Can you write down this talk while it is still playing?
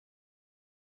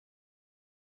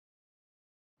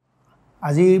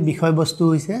আজিৰ বিষয়বস্তু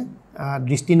হৈছে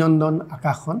দৃষ্টিনন্দন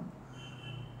আকাশখন।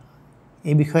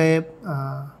 এই বিষয়ে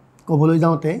ক'বলৈ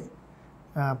যাওঁতে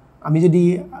আমি যদি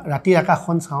ৰাতিৰ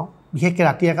আকাশখন চাওঁ, বিশেষকৈ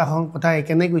ৰাতিৰ আকাশখন কথা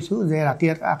এইকাৰণেই কৈছোঁ যে ৰাতিৰ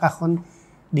আকাশখন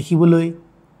দেখিবলৈ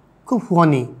খুব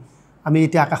শুৱনি। আমি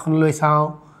যেতিয়া আকাশখনলৈ চাওঁ,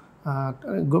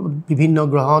 বিভিন্ন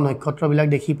গ্ৰহ নক্ষত্ৰবিলাক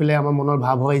দেখি পেলাই আমাৰ মনৰ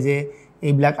ভাৱ হয় যে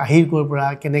এইবিলাক আহিল ক'ৰ পৰা,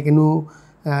 কেনেকৈনো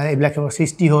এইবিলাক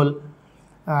সৃষ্টি হ'ল।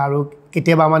 আৰু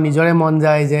কেতিয়াবা আমাৰ নিজৰে মন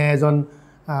যায় যে এজন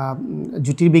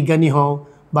জ্যোতিৰ্বিজ্ঞানী হওঁ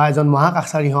বা এজন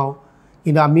মহাকাশচাৰী হওঁ,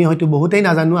 কিন্তু আমি হয়তো বহুতেই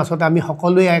নাজানো আচলতে আমি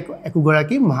সকলোৱে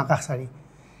একোগৰাকী মহাকাশচাৰী।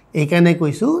 এইকাৰণে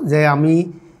কৈছোঁ যে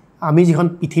আমি যিখন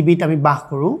পৃথিৱীত আমি বাস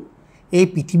কৰোঁ, এই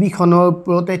পৃথিৱীখনৰ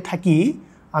ওপৰতে থাকি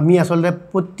আমি আচলতে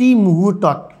প্ৰতি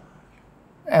মুহূৰ্তত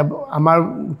আমাৰ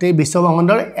গোটেই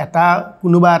বিশ্বব্ৰহ্মাণ্ডৰ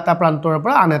কোনোবা এটা প্ৰান্তৰ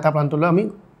পৰা আন এটা প্ৰান্তলৈ আমি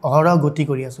অহৰহ গতি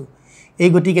কৰি আছোঁ। এই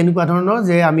গতি কেনেকুৱা ধৰণৰ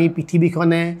যে আমি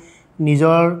পৃথিৱীখনে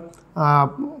নিজৰ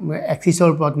এক্সিছৰ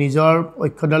ওপৰত, নিজৰ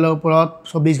অক্ষডালৰ ওপৰত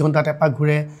 24 ঘণ্টাত এপাক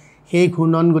ঘূৰে। সেই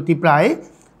ঘূৰ্ণন গতি প্ৰায়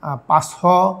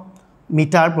 500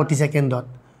 মিটাৰ প্ৰতি ছেকেণ্ডত।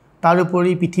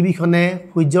 তাৰোপৰি পৃথিৱীখনে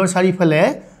সূৰ্যৰ চাৰিওফালে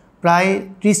প্ৰায়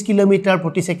 30 কিলোমিটাৰ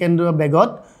প্ৰতি ছেকেণ্ডৰ বেগত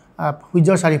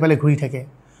সূৰ্যৰ চাৰিওফালে ঘূৰি থাকে।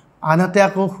 আনহাতে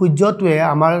আকৌ সূৰ্যটোৱে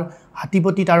আমাৰ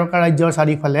হাতীপতি তাৰকা ৰাজ্যৰ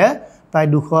চাৰিওফালে প্ৰায়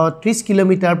 230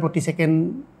 কিলোমিটাৰ প্ৰতি ছেকেণ্ড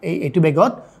এইটো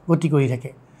বেগত গতি কৰি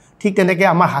থাকে। ঠিক তেনেকৈ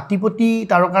আমাৰ হাতীপতি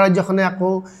তাৰকা ৰাজ্যখনে আকৌ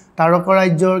তাৰকা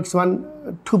ৰাজ্যৰ কিছুমান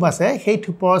থোপ আছে, সেই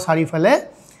থোপৰ চাৰিওফালে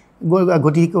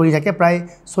গতি কৰি থাকে প্ৰায়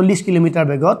 40 কিলোমিটাৰ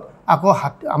বেগত। আকৌ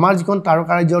আমাৰ যিখন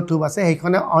তাৰকা ৰাজ্যৰ থোপ আছে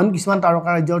সেইখনে অইন কিছুমান তাৰকা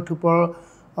ৰাজ্যৰ থোপৰ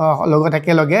লগত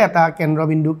একেলগে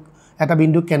এটা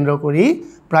বিন্দুক কেন্দ্ৰ কৰি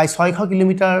প্ৰায় 600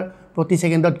 কিলোমিটাৰ প্ৰতি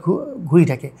ছেকেণ্ডত ঘূৰি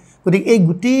থাকে। গতিকে এই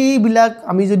গোটেইবিলাক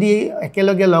আমি যদি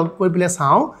একেলগে লগ কৰি পেলাই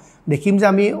চাওঁ, দেখিম যে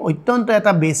আমি অত্যন্ত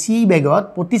এটা বেছি বেগত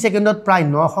প্ৰতি ছেকেণ্ডত প্ৰায়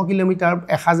 900 কিলোমিটাৰ,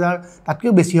 1000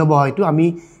 তাতকৈও বেছি হ'ব হয়তো,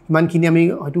 সিমানখিনি আমি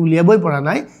হয়তো উলিয়াবই পৰা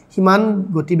নাই। সিমান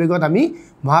গতিবেগত আমি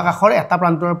মহাকাশৰ এটা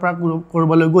প্ৰান্তৰ পৰা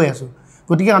ক'ৰবালৈ গৈ আছোঁ।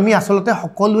 গতিকে আমি আচলতে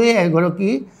সকলোৱে এগৰাকী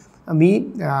আমি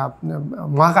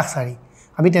মহাকাশচাৰী,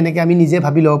 আমি তেনেকৈ আমি নিজে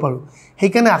ভাবি ল'ব পাৰোঁ।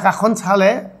 সেইকাৰণে আকাশখন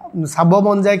চাব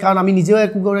মন যায়, কাৰণ আমি নিজেও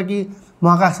একোগৰাকী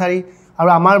মহাকাশচাৰী। আৰু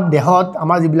আমাৰ দেহত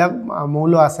আমাৰ যিবিলাক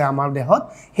মৌল আছে আমাৰ দেহত,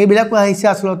 সেইবিলাকো আহিছে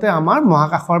আচলতে আমাৰ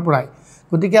মহাকাশৰ পৰাই।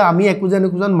 গতিকে আমি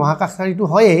একোজন মহাকাশচাৰীটো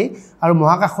হয়েই, আৰু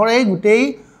মহাকাশৰে গোটেই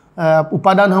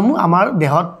উপাদানসমূহ আমাৰ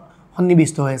দেহত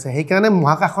সন্নিৱিষ্ট হৈ আছে। সেইকাৰণে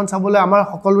মহাকাশখন চাবলৈ আমাৰ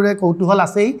সকলোৰে কৌতূহল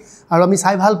আছেই আৰু আমি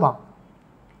চাই ভাল পাওঁ।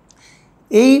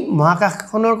 এই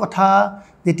মহাকাশখনৰ কথা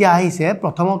যেতিয়া আহিছে,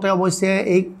 প্ৰথমতে অৱশ্যে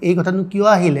এই কথাটো কিয়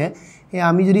আহিলে,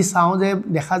 আমি যদি চাওঁ যে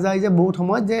দেখা যায় যে বহুত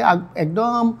সময়ত যে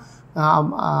একদম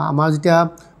আমাৰ যেতিয়া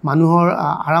মানুহৰ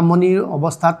আৰম্ভণিৰ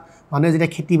অৱস্থাত মানুহে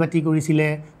যেতিয়া খেতি বাতি কৰিছিলে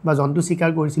বা জন্তু চিকাৰ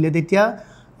কৰিছিলে, তেতিয়া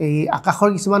এই আকাশৰ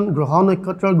কিছুমান গ্ৰহ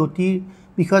নক্ষত্ৰৰ গতিৰ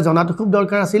বিষয়ে জনাটো খুব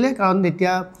দৰকাৰ আছিলে। কাৰণ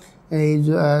তেতিয়া এই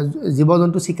জীৱ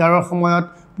জন্তু চিকাৰৰ সময়ত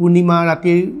পূৰ্ণিমা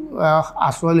ৰাতিৰ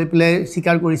আশ্ৰয় লৈ পেলাই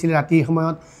চিকাৰ কৰিছিলে। ৰাতিৰ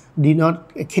সময়ত, দিনত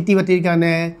খেতি বাতিৰ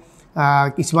কাৰণে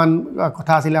কিছুমান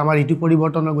কথা আছিলে আমাৰ ঋতু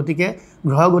পৰিৱৰ্তনৰ, গতিকে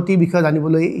গ্ৰহ গতিৰ বিষয়ে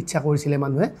জানিবলৈ ইচ্ছা কৰিছিলে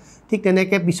মানুহে। ঠিক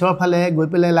তেনেকৈ পিছৰ ফালে গৈ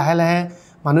পেলাই লাহে লাহে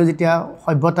মানুহে যেতিয়া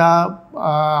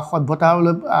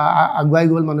সভ্যতালৈ আগুৱাই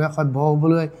গ'ল, মানুহে সভ্য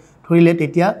হ'বলৈ ধৰিলে,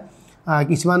 তেতিয়া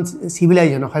কিছুমান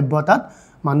চিভিলাইজেশ্যন সভ্যতাত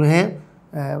মানুহে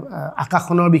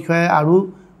আকাশখনৰ বিষয়ে আৰু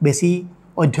বেছি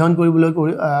অধ্যয়ন কৰিবলৈ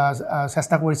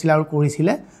চেষ্টা কৰিছিলে আৰু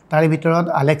কৰিছিলে। তাৰে ভিতৰত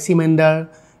আলেক্সিমেণ্ডাৰ,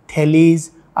 থেলিজ,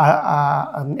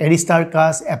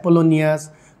 এৰিষ্টাৰ্কাছ, এপলনিয়াছ,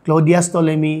 ক্লডিয়াছ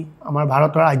টলেমি, আমাৰ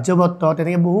ভাৰতৰ আৰ্যভট্ট,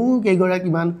 তেনেকৈ বহু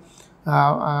কেইগৰাকীমান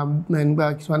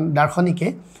কিছুমান দাৰ্শনিকে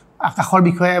আকাশৰ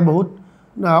বিষয়ে বহুত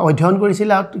অধ্যয়ন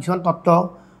কৰিছিলে আৰু কিছুমান তত্ত্ব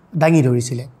দাঙি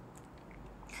ধৰিছিলে।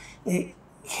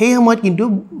 সেই সময়ত কিন্তু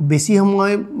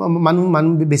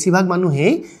বেছিভাগ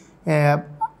মানুহেই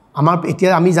এতিয়া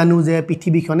আমি জানো যে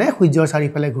পৃথিৱীখনে সূৰ্যৰ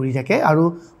চাৰিওফালে ঘূৰি থাকে আৰু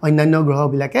অন্যান্য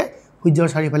গ্ৰহবিলাকে সূৰ্যৰ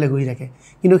চাৰিওফালে ঘূৰি থাকে।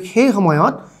 কিন্তু সেই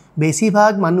সময়ত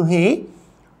বেছিভাগ মানুহেই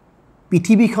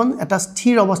পৃথিৱীখন এটা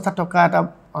স্থিৰ অৱস্থাত থকা এটা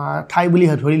ঠাই বুলি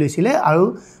ধৰি লৈছিলে, আৰু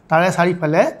তাৰে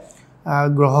চাৰিওফালে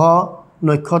গ্ৰহ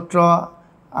নক্ষত্ৰ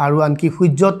আৰু আনকি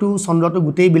সূৰ্যটো, চন্দ্ৰটো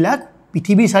গোটেইবিলাক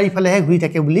পৃথিৱীৰ চাৰিওফালেহে ঘূৰি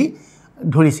থাকে বুলি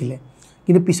ধৰিছিলে।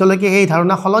 কিন্তু পিছলৈকে সেই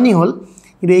ধাৰণা সলনি হ'ল।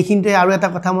 কিন্তু এইখিনিতে আৰু এটা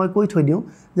কথা মই কৈ থৈ দিওঁ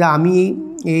যে আমি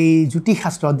এই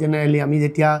জ্যোতিষশাস্ত্ৰত জেনেৰেলি আমি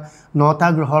যেতিয়া 9টা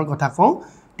গ্ৰহৰ কথা কওঁ,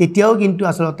 তেতিয়াও কিন্তু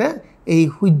আচলতে এই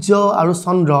সূৰ্য আৰু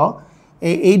চন্দ্ৰ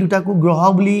এই দুটাকো গ্ৰহ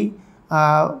বুলি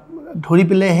ধৰি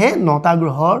পেলাইহে 9টা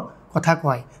গ্ৰহৰ কথা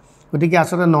কয়। গতিকে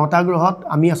আচলতে 9টা গ্ৰহত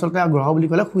আমি আচলতে গ্ৰহ বুলি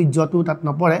ক'লে সূৰ্যটো তাত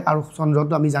নপৰে, আৰু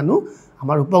চন্দ্ৰটো আমি জানো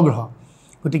আমাৰ উপগ্ৰহ।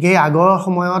 গতিকে সেই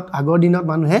আগৰ দিনত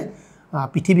মানুহে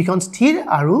পৃথিৱীখন স্থিৰ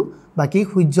আৰু বাকী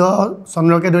সূৰ্য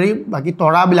চন্দ্ৰকে ধৰি বাকী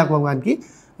তৰাবিলাকক আনকি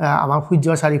আমাৰ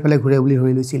সূৰ্যৰ চাৰিওফালে ঘূৰে বুলি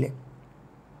ধৰি লৈছিলে।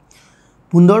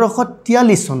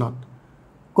 1543 চনত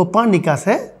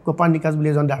কোপাৰ্নিকাছ বুলি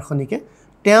এজন দাৰ্শনিকে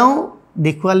তেওঁ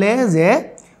দেখুৱালে যে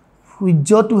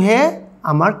সূৰ্যটোহে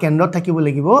আমাৰ কেন্দ্ৰত থাকিব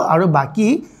লাগিব আৰু বাকী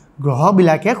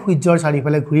গ্ৰহবিলাকে সূৰ্যৰ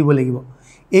চাৰিওফালে ঘূৰিব লাগিব।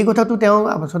 এই কথাটো তেওঁ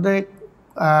আচলতে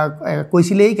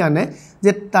কৈছিলে এই কাৰণে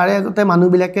যে তাৰে আগতে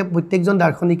মানুহবিলাকে প্ৰত্যেকজন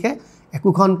দাৰ্শনিকে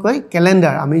একোখনকৈ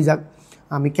কেলেণ্ডাৰ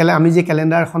আমি যে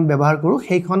কেলেণ্ডাৰ এখন ব্যৱহাৰ কৰোঁ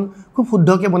সেইখন খুব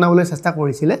শুদ্ধকৈ বনাবলৈ চেষ্টা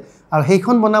কৰিছিলে আৰু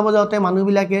সেইখন বনাব যাওঁতে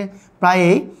মানুহবিলাকে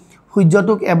প্ৰায়েই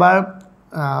সূৰ্যটোক এবাৰ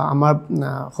আমাৰ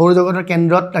সৌৰজগতৰ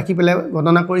কেন্দ্ৰত ৰাখি পেলাই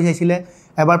গণনা কৰি চাইছিলে,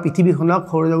 এবাৰ পৃথিৱীখনক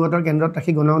সৌৰজগতৰ কেন্দ্ৰত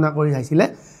ৰাখি গণনা কৰি চাইছিলে।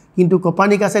 কিন্তু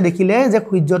কোপাৰ্নিকাছে দেখিলে যে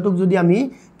সূৰ্যটোক যদি আমি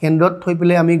কেন্দ্ৰত থৈ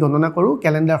পেলাই আমি গণনা কৰোঁ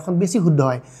কেলেণ্ডাৰখন বেছি শুদ্ধ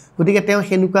হয়। গতিকে তেওঁ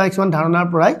সেনেকুৱা কিছুমান ধাৰণাৰ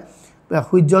পৰাই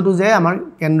সূৰ্যটো যে আমাৰ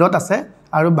কেন্দ্ৰত আছে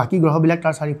আৰু বাকী গ্ৰহবিলাক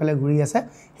তাৰ চাৰিওফালে ঘূৰি আছে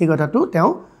সেই কথাটো তেওঁ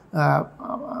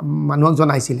মানুহক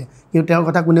জনাইছিলে, কিন্তু তেওঁৰ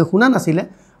কথা কোনেও শুনা নাছিলে।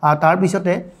 আৰু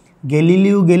তাৰপিছতে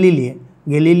গেলিলিও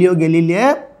গেলিলিয়ে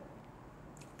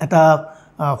এটা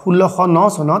 1609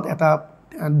 চনত এটা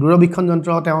দূৰবীক্ষণ যন্ত্ৰ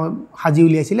তেওঁ সাজি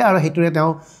উলিয়াইছিলে আৰু সেইটোৰে তেওঁ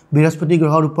বৃহস্পতি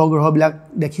গ্ৰহৰ উপগ্ৰহবিলাক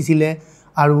দেখিছিলে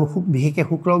আৰু বিশেষকৈ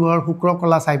শুক্ৰ গ্ৰহৰ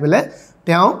শুক্ৰকলা চাই পেলাই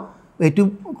তেওঁ এইটো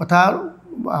কথা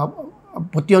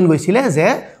পতিয়ন গৈছিলে যে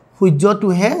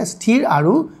সূৰ্যটোহে স্থিৰ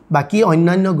আৰু বাকী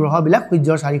অন্যান্য গ্ৰহবিলাক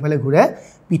সূৰ্যৰ চাৰিওফালে ঘূৰে,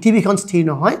 পৃথিৱীখন স্থিৰ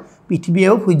নহয়,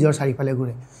 পৃথিৱীয়েও সূৰ্যৰ চাৰিওফালে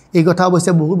ঘূৰে। এই কথা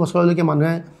অৱশ্যে বহু বছৰলৈকে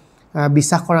মানুহে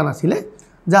বিশ্বাস কৰা নাছিলে।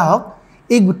 যা হওক,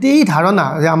 এই গোটেই ধাৰণা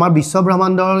যে আমাৰ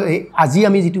বিশ্বব্ৰহ্মাণ্ডৰ আজি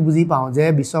আমি যিটো বুজি পাওঁ যে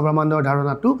বিশ্বব্ৰহ্মাণ্ডৰ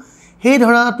ধাৰণাটো, সেই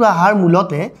ধাৰণাটো অহাৰ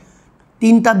মূলতে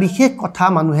 3টা বিশেষ কথা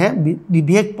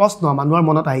বিশেষ প্ৰশ্ন মানুহৰ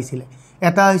মনত আহিছিলে।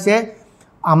 এটা হৈছে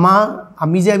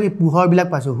আমি যে পোহৰবিলাক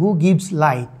পাইছোঁ, হু গিভছ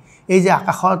লাইট, এই যে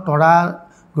আকাশৰ তৰা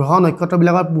গ্ৰহ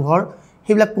নক্ষত্ৰবিলাকৰ পোহৰ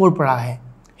সেইবিলাক ক'ৰ পৰা আহে,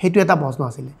 সেইটো এটা প্ৰশ্ন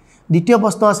আছিলে। দ্বিতীয়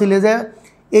প্ৰশ্ন আছিলে যে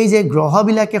এই যে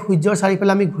গ্ৰহবিলাকে সূৰ্যৰ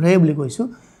চাৰিওফালে আমি ঘূৰে বুলি কৈছোঁ,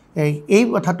 এই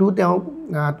কথাটো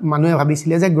মানুহে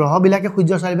ভাবিছিলে যে গ্ৰহবিলাকে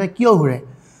সূৰ্যৰ চাৰিওফালে কিয় ঘূৰে।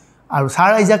 আৰু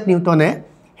ছাৰ আইজাক নিউটনে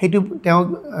সেইটো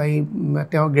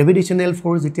তেওঁ গ্ৰেভিটেশ্যনেল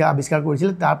ফ'ৰ্চ যেতিয়া আৱিষ্কাৰ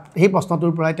কৰিছিলে তাত সেই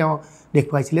প্ৰশ্নটোৰ পৰাই তেওঁ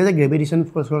দেখুৱাইছিলে যে গ্ৰেভিটেশ্যন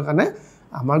ফ'ৰ্চৰ কাৰণে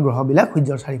আমাৰ গ্ৰহবিলাক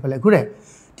সূৰ্যৰ চাৰিওফালে ঘূৰে।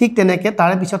 ঠিক তেনেকৈ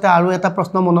তাৰে পিছতে আৰু এটা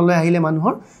প্ৰশ্ন মনলৈ আহিলে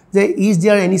মানুহৰ যে is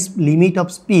there any limit of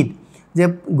speed, যে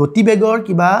গতিবেগৰ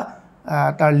কিবা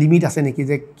তাৰ লিমিট আছে নেকি,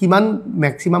 যে কিমান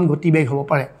মেক্সিমাম গতিবেগ হ'ব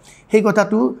পাৰে। সেই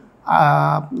কথাটো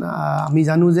আমি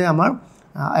জানো যে আমাৰ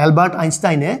এলবাৰ্ট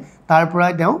আইনষ্টাইনে তাৰ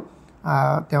পৰাই তেওঁ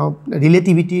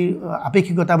ৰিলেটিভিটিৰ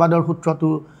আপেক্ষিকতাবাদৰ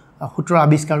সূত্ৰ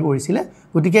আৱিষ্কাৰ কৰিছিলে।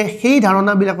 গতিকে সেই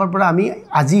ধাৰণাবিলাকৰ পৰা আমি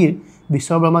আজিৰ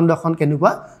বিশ্বব্ৰহ্মাণ্ডখন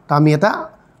কেনেকুৱা তা আমি এটা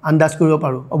আন্দাজ কৰিব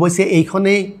পাৰোঁ। অৱশ্যে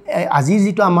এইখনেই আজিৰ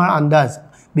যিটো আমাৰ আন্দাজ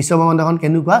বিশ্বব্ৰহ্মাণ্ডখন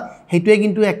কেনেকুৱা সেইটোৱে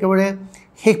কিন্তু একেবাৰে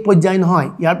শেষ পৰ্যায় নহয়।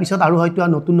 ইয়াৰ পিছত আৰু হয়তো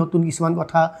নতুন কিছুমান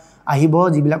কথা আহিব,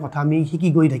 যিবিলাক কথা আমি শিকি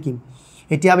গৈ থাকিম।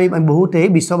 এতিয়া আমি বহুতেই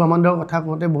বিশ্বব্ৰহ্মাণ্ডৰ কথা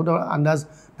কওঁতে বহুতৰ আন্দাজ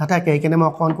নাথাকে, সেইকাৰণে মই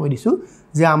অকণমান কৈ দিছোঁ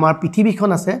যে আমাৰ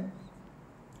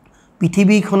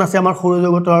পৃথিৱীখন আছে আমাৰ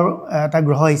সৌৰজগতৰ এটা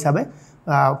গ্ৰহ হিচাপে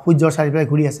সূৰ্যৰ চাৰিওফালে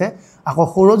ঘূৰি আছে। আকৌ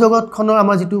সৌৰজগতখনৰ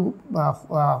আমাৰ যিটো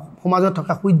সমাজত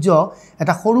থকা সূৰ্য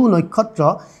এটা সৰু নক্ষত্ৰ,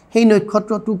 সেই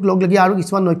নক্ষত্ৰটোক লগ লাগি আৰু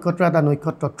কিছুমান এটা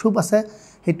নক্ষত্ৰ থোপ আছে,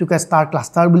 সেইটোকে ষ্টাৰ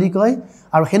ক্লাষ্টাৰ বুলি কয়।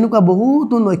 আৰু সেনেকুৱা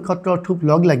বহুতো নক্ষত্ৰৰ থোপ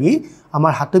লগ লাগি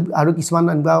আমাৰ হাতত আৰু কিছুমান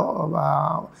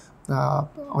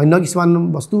অন্য কিছুমান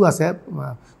বস্তু আছে,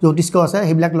 জ্যোতিষ্ক আছে,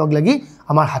 সেইবিলাক লগ লাগি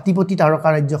আমাৰ হাতীপতি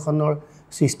তাৰকাৰাজ্যখনৰ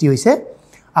সৃষ্টি হৈছে।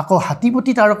 আকৌ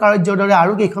হাতীপতি তাৰকাৰাজ্যৰ দৰে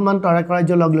আৰু কেইখনমান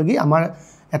তাৰকাৰাজ্য লগ লাগি আমাৰ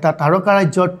এটা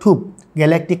তাৰকাৰাজ্যৰ থোপ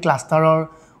গেলেক্টিক ক্লাষ্টাৰৰ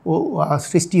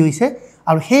সৃষ্টি হৈছে।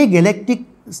 আৰু সেই গেলেক্টিক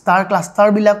ষ্টাৰ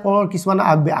ক্লাষ্টাৰবিলাকৰ কিছুমান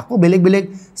আকৌ বেলেগ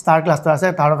ষ্টাৰ ক্লাষ্টাৰ আছে,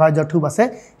 তাৰকাৰাজ্যৰ থোপ আছে,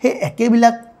 সেই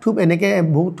একেবিলাক থোপ এনেকৈ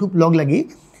বহু থোপ লগ লাগি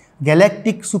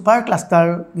গেলেক্টিক ছুপাৰ ক্লাষ্টাৰ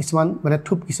কিছুমান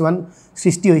থোপ কিছুমান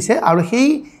সৃষ্টি হৈছে। আৰু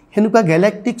সেনেকুৱা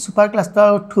গেলেক্টিক ছুপাৰ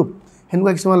ক্লাষ্টাৰৰ থোপ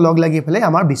সেনেকুৱা কিছুমান লগ লাগি পেলাই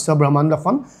আমাৰ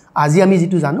বিশ্বব্ৰহ্মাণ্ডখন আজি আমি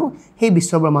যিটো জানো সেই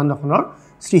বিশ্বব্ৰহ্মাণ্ডখনৰ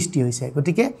সৃষ্টি হৈছে।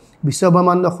 গতিকে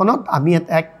বিশ্বব্ৰহ্মাণ্ডখনত আমি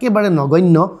একেবাৰে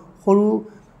নগণ্য সৰু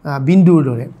বিন্দুৰ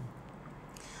দৰে।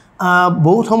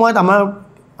 বহুত সময়ত আমাৰ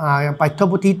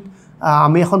পাঠ্যপুথিত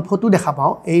আমি এখন ফটো দেখা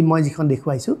পাওঁ, মই যিখন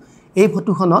দেখুৱাইছোঁ, এই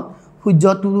ফটোখনত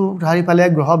সূৰ্যটো চাৰিওফালে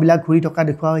গ্ৰহবিলাক ঘূৰি থকা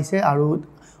দেখুওৱা হৈছে আৰু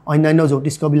অন্যান্য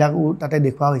জ্যোতিষ্কবিলাকো তাতে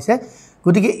দেখুওৱা হৈছে।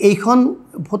 গতিকে এইখন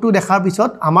ফটো দেখাৰ পিছত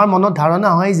আমাৰ মনত ধাৰণা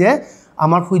হয় যে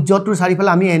আমাৰ সূৰ্যটোৰ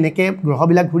চাৰিওফালে আমি এনেকৈ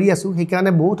গ্ৰহবিলাক ঘূৰি আছোঁ।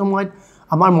 সেইকাৰণে বহুত সময়ত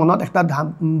আমাৰ মনত এটা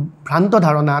ভ্ৰান্ত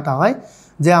ধাৰণা এটা হয়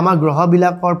যে আমাৰ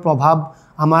গ্ৰহবিলাকৰ প্ৰভাৱ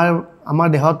আমাৰ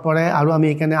দেহত পৰে আৰু আমি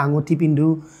সেইকাৰণে আঙুঠি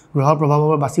পিন্ধোঁ গ্ৰহৰ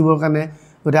প্ৰভাৱৰ বাচিবৰ কাৰণে।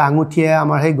 গতিকে আঙুঠিয়ে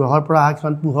আমাৰ সেই গ্ৰহৰ পৰা অহা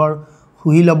কিছুমান পোহৰ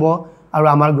শুহি ল'ব আৰু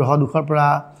আমাৰ গ্ৰহ দুখৰ পৰা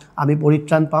আমি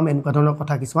পৰিত্ৰাণ পাম, এনেকুৱা ধৰণৰ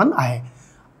কথা কিছুমান আহে।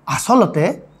 আচলতে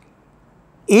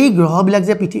এই গ্ৰহবিলাক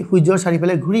যে সূৰ্যৰ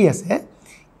চাৰিওফালে ঘূৰি আছে,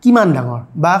 কিমান ডাঙৰ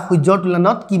বা সূৰ্যৰ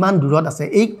তুলনাত কিমান দূৰত আছে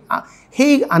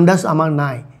সেই আন্দাজ আমাৰ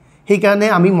নাই সেইকাৰণে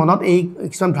আমি মনত এই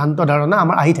কিছুমান ভ্ৰান্ত ধাৰণা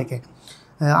আমাৰ আহি থাকে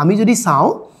আমি যদি চাওঁ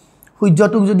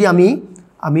সূৰ্যটোক যদি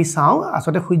আমি চাওঁ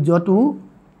আসলে সূৰ্যটো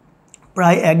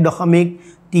প্ৰায়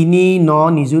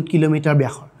 1.39 নিযুত কিলোমিটাৰ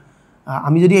ব্যাসৰ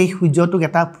আমি যদি এই সূৰ্যটোক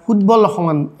এটা ফুটবল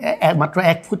সমান মাত্ৰ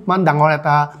 1 ফুট মান ডাঙৰ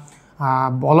এটা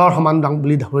বলৰ সমান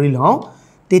বুলি ধৰি লওঁ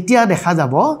তেতিয়া দেখা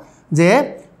যাব যে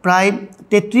প্ৰায়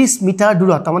 33 মিটাৰ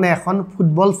দূৰত তাৰমানে এখন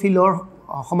ফুটবল ফিল্ডৰ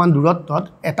সমান দূৰত্বত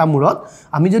এটা মূৰত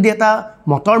আমি যদি এটা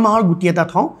মটৰ মাহৰ গুটি এটা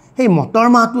থওঁ সেই মটৰ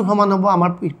মাহটোৰ সমান হ'ব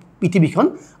আমাৰ পৃথিৱীখন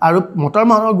আৰু মটৰ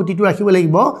মাহৰ গুটিটো ৰাখিব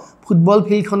লাগিব ফুটবল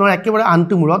ফিল্ডখনৰ একেবাৰে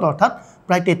আনটো মূৰত অৰ্থাৎ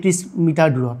প্ৰায় 33 মিটাৰ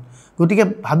দূৰত গতিকে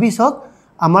ভাবি চাওক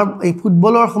আমাৰ এই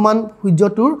ফুটবলৰ সমান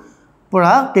সূৰ্যটোৰ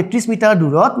পৰা 33 মিটাৰ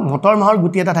দূৰত মটৰ মাহৰ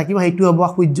গুটি এটা থাকিব সেইটো হ'ব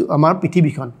সূৰ্য আমাৰ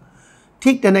পৃথিৱীখন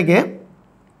ঠিক তেনেকৈ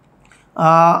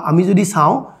আমি যদি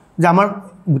চাওঁ যে আমাৰ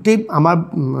গোটেই আমাৰ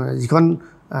যিখন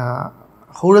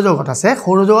সৌৰজগত আছে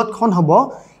সৌৰজগতখন হ'ব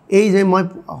এই যে মই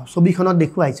ছবিখনত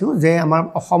দেখুৱাইছোঁ যে আমাৰ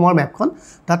অসমৰ মেপখন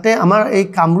তাতে আমাৰ এই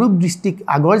কামৰূপ ডিষ্ট্ৰিক্ট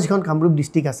আগৰ যিখন কামৰূপ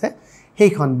ডিষ্ট্ৰিক্ট আছে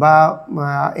সেইখন বা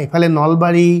এইফালে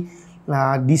নলবাৰী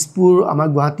দিছপুৰ আমাৰ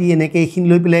গুৱাহাটী এনেকৈ এইখিনি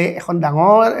লৈ পেলাই এখন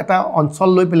ডাঙৰ এটা অঞ্চল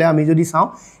লৈ পেলাই আমি যদি চাওঁ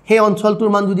সেই অঞ্চলটোৰ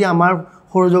মান যদি আমাৰ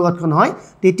সৌৰজগতখন হয়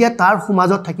তেতিয়া তাৰ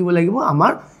সমাজত থাকিব লাগিব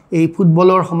আমাৰ এই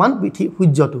ফুটবলৰ সমান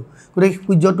সূৰ্যটো গতিকে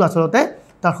সূৰ্যটো আচলতে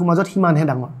তাৰ সমাজত সিমানহে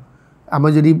ডাঙৰ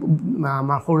আমাৰ যদি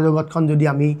আমাৰ সৌৰজগতখন যদি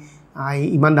আমি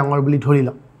ইমান ডাঙৰ বুলি ধৰি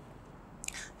লওঁ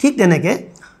ঠিক তেনেকৈ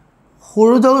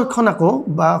সৌৰজগতখন আকৌ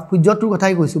বা সূৰ্যটোৰ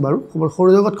কথাই কৈছোঁ বাৰু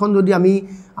সৌৰজগতখন যদি আমি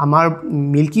আমাৰ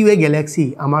মিল্কি ৱে গেলেক্সি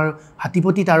আমাৰ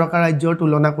হাতীপতি তাৰকা ৰাজ্যৰ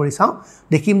তুলনা কৰি চাওঁ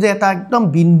দেখিম যে এটা একদম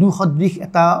বিন্দু সদৃশ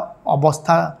এটা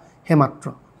অৱস্থাহে মাত্ৰ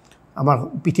আমাৰ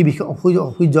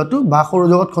সূৰ্যটো বা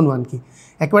সৌৰজগতখনো আনকি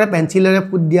একেবাৰে পেঞ্চিলেৰে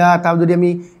ফুট দিয়া এটা যদি আমি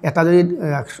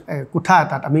কোঠা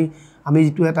এটাত আমি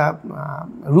যিটো এটা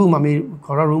ৰুম আমি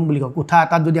ঘৰৰ ৰুম বুলি কওঁ কোঠা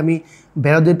এটাত যদি আমি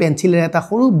বেৰত যদি পেঞ্চিলেৰে এটা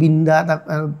সৰু বিন্দা এটা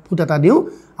ফুট এটা দিওঁ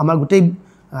আমাৰ গোটেই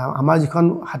আমাৰ যিখন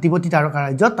হাতীপতি তাৰকা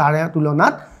ৰাজ্য তাৰে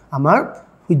তুলনাত আমাৰ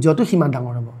সূৰ্যটো সিমান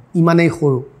ডাঙৰ হ'ব ইমানেই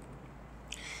সৰু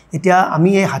এতিয়া আমি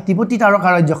এই হাতীপতি তাৰকা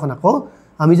ৰাজ্যখন আকৌ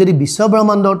আমি যদি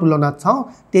বিশ্বব্ৰহ্মাণ্ডৰ তুলনাত চাওঁ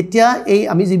তেতিয়া এই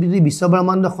আমি যদি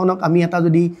বিশ্বব্ৰহ্মাণ্ডখনক আমি এটা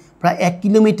যদি প্ৰায় 1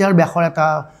 কিলোমিটাৰ ব্যাসৰ এটা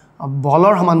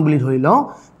বলৰ সমান বুলি ধৰি লওঁ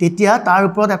তেতিয়া তাৰ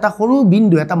ওপৰত এটা সৰু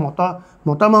বিন্দু এটা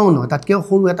মটৰ মাহো নহয় তাতকৈ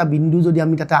সৰু এটা বিন্দু যদি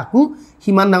আমি তাতে আঁকো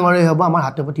সিমান ডাঙৰেই হ'ব আমাৰ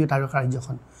হাতীপতি তাৰকা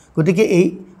ৰাজ্যখন গতিকে এই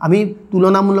আমি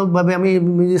তুলনামূলকভাৱে আমি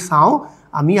যদি চাওঁ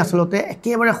আমি আচলতে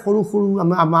একেবাৰে সৰু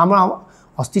আমাৰ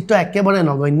অস্তিত্ব একেবাৰে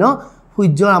নগণ্য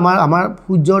সূৰ্যৰ আমাৰ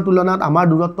সূৰ্যৰ তুলনাত আমাৰ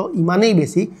দূৰত্ব ইমানেই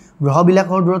বেছি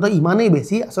গ্ৰহবিলাকৰ দূৰত্ব ইমানেই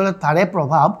বেছি আচলতে তাৰে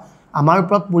প্ৰভাৱ আমাৰ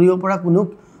ওপৰত পৰিব পৰা কোনো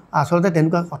আচলতে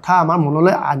তেনেকুৱা কথা আমাৰ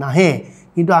মনলৈ নাহে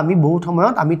কিন্তু আমি বহুত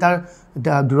সময়ত আমি তাৰ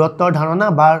দূৰত্বৰ ধাৰণা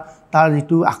বা তাৰ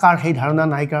যিটো আকাৰ সেই ধাৰণা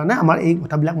নাই কাৰণে আমাৰ এই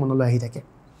কথাবিলাক মনলৈ আহি থাকে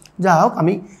যা হওক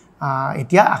আমি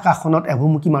এতিয়া আকাশখনত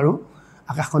এভুমুকি মাৰোঁ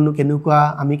আকাশখননো কেনেকুৱা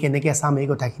আমি কেনেকৈ চাম এই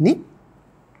কথাখিনি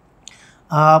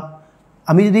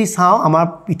আমি যদি চাওঁ আমাৰ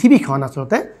পৃথিৱীখন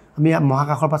আচলতে আমি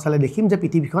মহাকাশৰ পৰা চালে দেখিম যে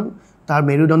পৃথিৱীখন তাৰ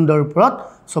মেৰুদণ্ডৰ ওপৰত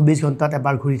 24 ঘণ্টাত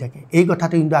এবাৰ ঘূৰি থাকে এই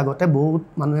কথাটো কিন্তু আগতে বহুত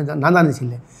মানুহে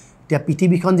নাজানিছিলে এতিয়া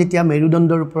পৃথিৱীখন যেতিয়া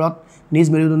মেৰুদণ্ডৰ ওপৰত নিজ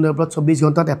মেৰুদণ্ডৰ ওপৰত 24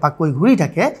 ঘণ্টাত এপাককৈ ঘূৰি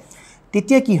থাকে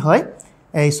তেতিয়া কি হয়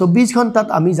এই 24 ঘণ্টাত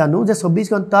আমি জানো যে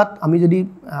 24 ঘণ্টাত আমি যদি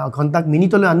ঘণ্টাক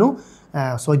মিনিটলৈ আনো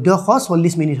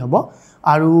 1440 মিনিট হ'ব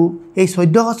আৰু এই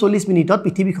 1440 মিনিটত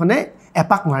পৃথিৱীখনে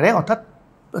এপাক মাৰে অৰ্থাৎ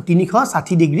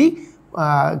 360 ডিগ্ৰী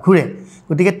ঘূৰে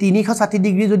গতিকে 360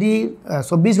 ডিগ্ৰী যদি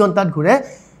 24 ঘণ্টাত ঘূৰে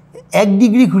 1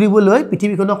 ডিগ্ৰী ঘূৰিবলৈ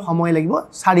পৃথিৱীখনক সময় লাগিব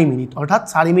 4 মিনিট অৰ্থাৎ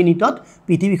 4 মিনিটত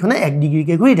পৃথিৱীখনে 1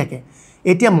 ডিগ্ৰীকৈ ঘূৰি থাকে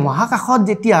এতিয়া মহাকাশত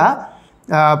যেতিয়া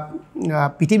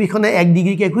পৃথিৱীখনে 1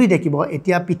 ডিগ্ৰীকৈ ঘূৰি থাকিব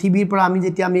এতিয়া পৃথিৱীৰ পৰা আমি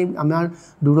যেতিয়া আমাৰ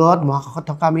দূৰত মহাকাশত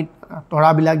থকা আমি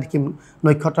তৰাবিলাক দেখিম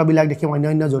নক্ষত্ৰবিলাক দেখিম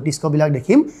অন্যান্য জ্যোতিষ্কবিলাক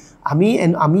দেখিম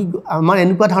আমাৰ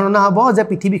এনেকুৱা ধাৰণা হ'ব যে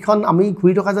পৃথিৱীখন আমি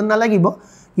ঘূৰি থকা যেন নালাগিব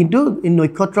কিন্তু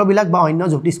নক্ষত্ৰবিলাক বা অন্য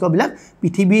জ্যোতিষ্কবিলাক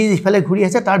পৃথিৱী যিফালে ঘূৰি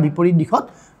আছে তাৰ বিপৰীত দিশত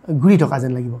ঘূৰি থকা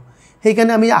যেন লাগিব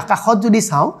সেইকাৰণে আমি আকাশত যদি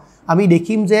চাওঁ আমি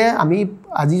দেখিম যে আমি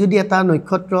আজি যদি এটা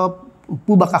নক্ষত্ৰ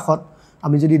পূব আকাশত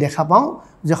আমি যদি দেখা পাওঁ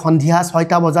যে সন্ধিয়া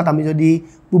 6টা বজাত আমি যদি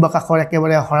পূব আকাশৰ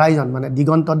একেবাৰে হৰাইজন মানে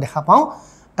দিগন্তত দেখা পাওঁ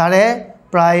তাৰে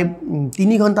প্ৰায়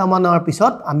 3 ঘণ্টামানৰ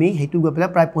পিছত আমি সেইটো গৈ পেলাই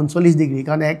প্ৰায় 45 ডিগ্ৰী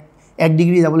কাৰণ 1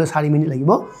 ডিগ্ৰী যাবলৈ 4 মিনিট লাগিব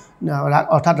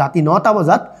অৰ্থাৎ ৰাতি 9টা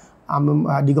বজাত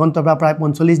দিগন্তৰ পৰা প্ৰায়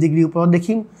 45 ডিগ্ৰী ওপৰত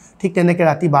দেখিম ঠিক তেনেকৈ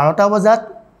ৰাতি 12টা বজাত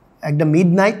একদম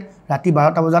মিডনাইট ৰাতি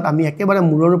 12টা বজাত আমি একেবাৰে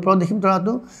মূৰৰ ওপৰত দেখিম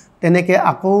তৰাটো তেনেকৈ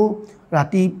আকৌ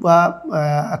ৰাতিপুৱা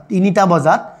 3টা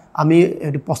বজাত আমি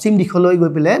পশ্চিম দিশলৈ গৈ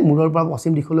পেলাই মূৰৰ পৰা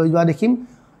পশ্চিম দিশলৈ যোৱা দেখিম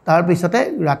তাৰপিছতে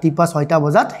ৰাতিপুৱা 6টা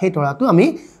বজাত সেই তৰাটো আমি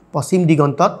পশ্চিম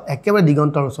দিগন্তত একেবাৰে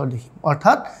দিগন্তৰ ওচৰত দেখিম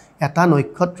অৰ্থাৎ এটা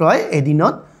নক্ষত্ৰই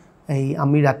এদিনত এই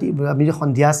আমি যে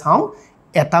সন্ধিয়া চাওঁ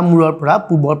এটা মূৰৰ পৰা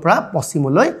পূবৰ পৰা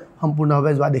পশ্চিমলৈ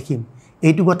সম্পূৰ্ণভাৱে যোৱা দেখিম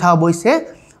এইটো কথা অৱশ্যে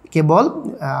কেৱল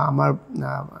আমাৰ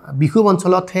বিষুৱ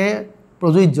অঞ্চলতহে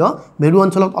প্ৰযোজ্য মেৰু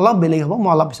অঞ্চলত অলপ বেলেগ হ'ব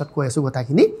মই অলপ পিছত কৈ আছোঁ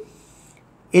কথাখিনি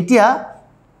এতিয়া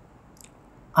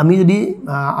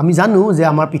আমি জানো যে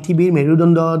আমাৰ পৃথিৱীৰ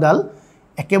মেৰুদণ্ডডাল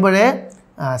একেবাৰে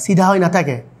সিধা হৈ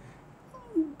নাথাকে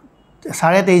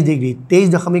 23.5 ডিগ্ৰী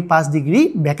 23.5 ডিগ্ৰী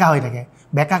বেকা হৈ থাকে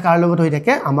বেকা কাৰ লগত হৈ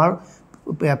থাকে আমাৰ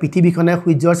পৃথিৱীখনে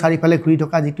সূৰ্যৰ চাৰিফালে ঘূৰি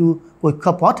থকা যিটো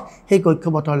কক্ষপথ সেই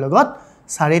কক্ষপথৰ লগত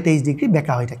 23.5 ডিগ্ৰী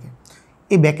বেকা হৈ থাকে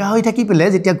এই বেকা হৈ থাকি পেলে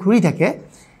যেতিয়া ঘূৰি থাকে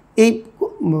এই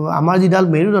আমাৰ যিডাল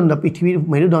মেৰুদণ্ড পৃথিৱীৰ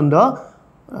মেৰুদণ্ড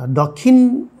দক্ষিণ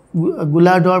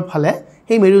গোলাৰ্ধৰ ফালে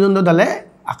সেই মেৰুদণ্ডডালে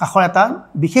আকাশৰ এটা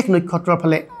বিশেষ নক্ষত্ৰৰ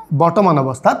ফালে বৰ্তমান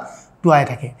অৱস্থাত টুৱাই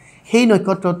থাকে সেই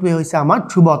নক্ষত্ৰটোৱে হৈছে আমাৰ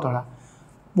ধ্ৰুৱতৰা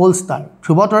পোল ষ্টাৰ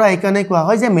ধ্ৰুৱতৰা এইকাৰণে কোৱা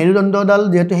হয় যে মেৰুদণ্ডডাল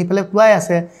যেহেতু সেইফালে টুৱাই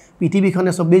আছে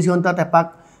পৃথিৱীখনে 24 ঘণ্টাত এপাক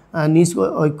নিজ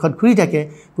অক্ষত ঘূৰি থাকে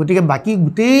গতিকে বাকী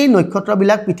গোটেই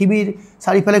নক্ষত্ৰবিলাক পৃথিৱীৰ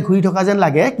চাৰিফালে ঘূৰি থকা যেন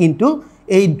লাগে কিন্তু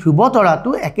এই ধ্ৰুৱতৰাটো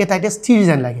একে ঠাইতে স্থিৰ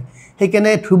যেন লাগে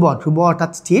সেইকাৰণে ধ্ৰুৱ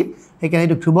অৰ্থাৎ স্থিৰ সেইকাৰণে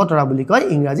এইটো ধ্ৰুৱতৰা বুলি কয়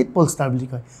ইংৰাজীত পোল ষ্টাৰ বুলি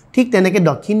কয় ঠিক তেনেকৈ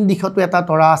দক্ষিণ দিশতো এটা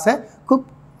তৰা আছে খুব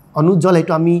অনুজ্জ্বল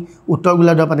এইটো আমি উত্তৰ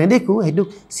গোলাৰ্ধৰ পৰা নেদেখোঁ সেইটো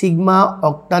সিগমা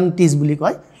অক্টান্টিছ বুলি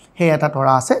কয় সেই এটা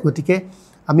তৰা আছে গতিকে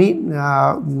আমি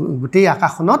গোটেই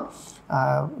আকাশখনত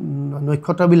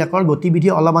নক্ষত্ৰবিলাকৰ গতিবিধি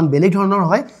অলপমান বেলেগ ধৰণৰ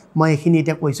হয় মই এইখিনি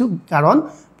এতিয়া কৈছোঁ কাৰণ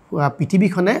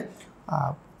পৃথিৱীখনে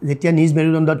যেতিয়া নিজ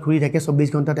মেৰুদণ্ডত ঘূৰি থাকে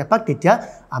 24 ঘণ্টাত এপাক তেতিয়া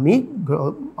আমি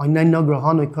অন্যান্য গ্ৰহ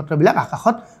নক্ষত্ৰবিলাক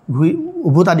আকাশত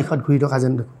উভতা দিশত ঘূৰি থকা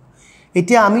যেন দেখোঁ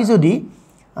এতিয়া আমি যদি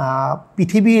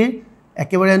পৃথিৱীৰ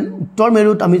একেবাৰে উত্তৰ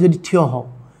মেৰুত আমি যদি থিয় হওঁ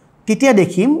তেতিয়া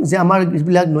দেখিম যে আমাৰ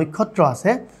যিবিলাক নক্ষত্ৰ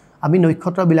আছে আমি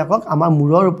নক্ষত্ৰবিলাকক আমাৰ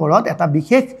মূৰৰ ওপৰত এটা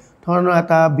বিশেষ ধৰণৰ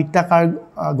এটা বৃত্তাকাৰ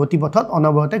গতিপথত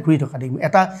অনবৰতে ঘূৰি থকা দেখিম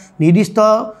এটা নিৰ্দিষ্ট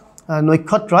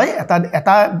নক্ষত্ৰই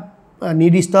এটা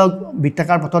নিৰ্দিষ্ট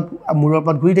বৃত্তাকাৰ পথত মূৰৰ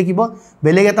ওপৰত ঘূৰি থাকিব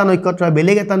বেলেগ এটা নক্ষত্ৰই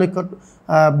বেলেগ এটা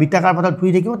বৃত্তাকাৰ পথত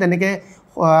ঘূৰি থাকিব তেনেকৈ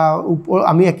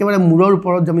আমি একেবাৰে মূৰৰ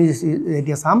ওপৰত আমি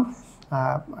যেতিয়া চাম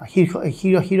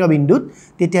শিৰবিন্দুত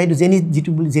তেতিয়া এইটো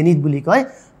জেনিথ বুলি কয়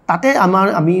তাতে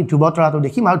আমি ধ্ৰুৱতৰাটো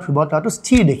দেখিম আৰু ধ্ৰুৱতৰাটো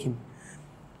স্থিৰ দেখিম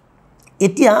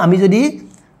এতিয়া আমি যদি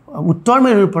উত্তৰ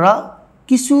মেৰুৰ পৰা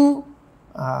কিছু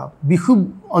বিষুৱ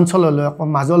অঞ্চললৈ অকণ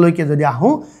মাজলৈকে যদি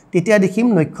আহোঁ তেতিয়া দেখিম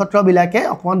নক্ষত্ৰবিলাকে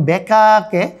অকণ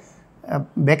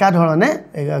বেকা ধৰণে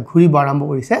ঘূৰিব আৰম্ভ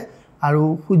কৰিছে আৰু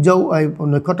সূৰ্য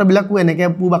নক্ষত্ৰবিলাকো এনেকৈ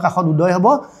পূব আকাশত উদয় হ'ব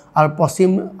আৰু পশ্চিম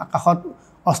আকাশত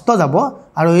অস্ত যাব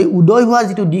আৰু এই উদয় হোৱা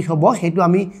যিটো দিশ হ'ব সেইটো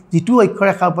আমি যিটো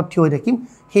অক্ষৰেখাৰ ওপৰত থিয় হৈ থাকিম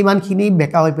সেইমানখিনি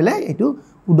বেকা হৈ পেলাই এইটো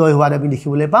উদয় হোৱাত আমি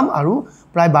দেখিবলৈ পাম আৰু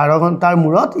প্ৰায় 12 ঘণ্টাৰ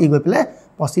মূৰত ই গৈ পেলাই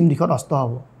পশ্চিম দিশত অস্ত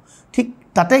হ'ব ঠিক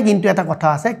তাতে কিন্তু এটা কথা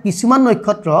আছে কিছুমান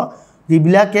নক্ষত্ৰ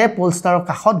যিবিলাকে পোল ষ্টাৰৰ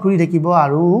কাষত ঘূৰি থাকিব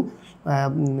আৰু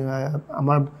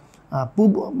আমাৰ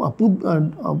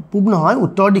পূব নহয়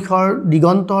উত্তৰ দিশৰ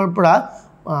দিগন্তৰ পৰা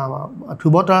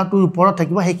ধ্ৰুৱতৰাটোৰ ওপৰত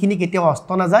থাকিব সেইখিনি কেতিয়াও অস্ত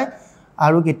নাযায়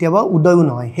আৰু কেতিয়াবা উদয়ো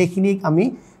নহয় সেইখিনিক আমি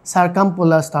চাৰ্কাম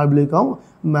পোলাৰ ষ্টাৰ বুলি কওঁ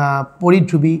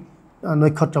পৰিধ্ৰুৱী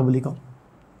নক্ষত্ৰ বুলি কওঁ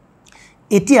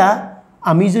এতিয়া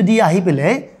আমি যদি আহি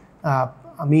পেলাই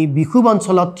আমি বিষুৱ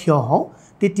অঞ্চলত থিয় হওঁ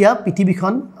তেতিয়া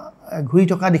পৃথিৱীখন ঘূৰি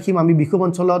থকা দেখিম আমি বিষুৱ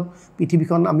অঞ্চলত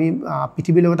পৃথিৱীখন আমি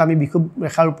পৃথিৱীৰ লগত আমি বিষুৱ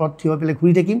ৰেখাৰ ওপৰত থিয় হৈ পেলাই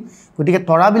ঘূৰি থাকিম গতিকে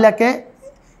তৰাবিলাকে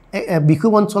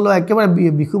বিষুৱ অঞ্চলৰ একেবাৰে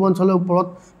বিষুৱ অঞ্চলৰ ওপৰত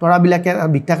তৰাবিলাকে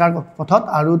বৃত্তাকাৰ পথত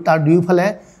আৰু তাৰ দুয়োফালে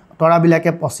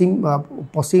তৰাবিলাকে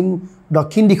পশ্চিম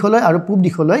দক্ষিণ দিশলৈ আৰু পূব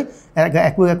দিশলৈ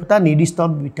একোটা নিৰ্দিষ্ট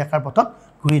বৃত্তাকাৰ পথত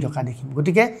ঘূৰি থকা দেখিম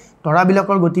গতিকে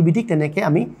তৰাবিলাকৰ গতিবিধি তেনেকৈ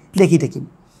আমি দেখি থাকিম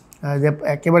যে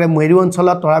একেবাৰে মেৰু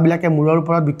অঞ্চলত তৰাবিলাকে মূৰৰ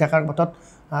ওপৰত বৃত্তাকাৰ পথত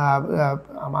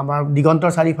আমাৰ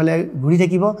দিগন্তৰ চাৰিফালে ঘূৰি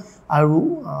থাকিব আৰু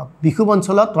বিষুৱ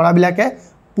অঞ্চলত তৰাবিলাকে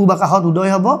পূব আকাশত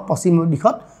উদয় হ'ব পশ্চিম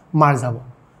দিশত মাৰ যাব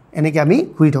এনেকৈ আমি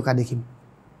ঘূৰি থকা দেখিম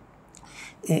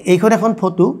এইখন এখন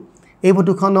ফটো এই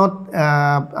ফটোখনত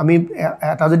আমি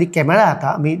এটা যদি কেমেৰা এটা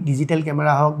আমি ডিজিটেল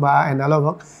কেমেৰা হওক বা এনালগ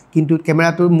হওক কিন্তু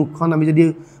কেমেৰাটোৰ মুখখন আমি যদি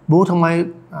বহুত সময়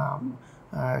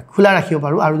খোলা ৰাখিব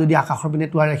পাৰোঁ আৰু যদি আকাশৰ পিনে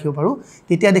টুৱাই ৰাখিব পাৰোঁ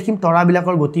তেতিয়া দেখিম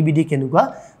তৰাবিলাকৰ গতিবিধি কেনেকুৱা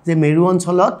যে মেৰু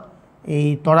অঞ্চলত এই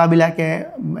তৰাবিলাকে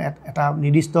এটা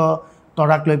নিৰ্দিষ্ট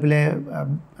তৰাক লৈ পেলাই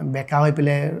বেকা হৈ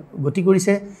পেলাই গতি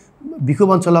কৰিছে বিষুৱ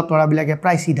অঞ্চলত তৰাবিলাকে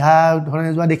প্ৰায় সিধা ধৰণে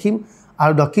যোৱা দেখিম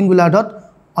আৰু দক্ষিণ গোলাৰ্ধত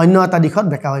অন্য এটা দিশত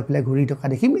বেকা হৈ পেলাই ঘূৰি থকা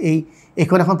দেখিম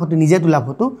এইখন এখন ফটো নিজে তোলা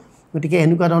ফটো গতিকে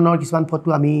এনেকুৱা ধৰণৰ কিছুমান ফটো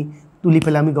আমি তুলি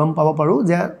পেলাই আমি গম পাব পাৰোঁ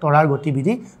যে তৰাৰ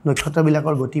গতিবিধি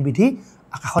নক্ষত্ৰবিলাকৰ গতিবিধি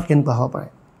আকাশত কেনেকুৱা হ'ব পাৰে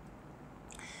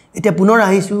এতিয়া পুনৰ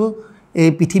আহিছোঁ এই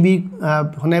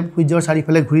পৃথিৱীখনে সূৰ্যৰ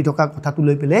চাৰিফালে ঘূৰি থকা কথাটো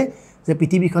লৈ পেলাই যে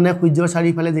পৃথিৱীখনে সূৰ্যৰ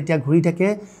চাৰিওফালে যেতিয়া ঘূৰি থাকে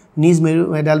নিজ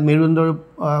মেৰুদণ্ডৰ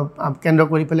কেন্দ্ৰ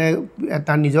কৰি পেলাই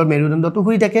তাৰ নিজৰ মেৰুদণ্ডটো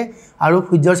ঘূৰি থাকে আৰু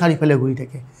সূৰ্যৰ চাৰিওফালে ঘূৰি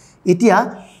থাকে এতিয়া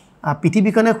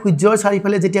পৃথিৱীখনে সূৰ্যৰ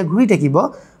চাৰিওফালে যেতিয়া ঘূৰি থাকিব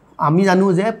আমি জানো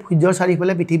যে সূৰ্যৰ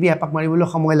চাৰিওফালে পৃথিৱী এপাক মাৰিবলৈ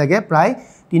সময় লাগে প্ৰায়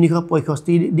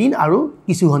 365 দিন আৰু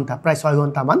কিছু ঘণ্টা প্ৰায় 6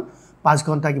 ঘণ্টামান 5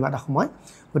 ঘণ্টা কিবা এটা সময়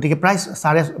গতিকে প্ৰায়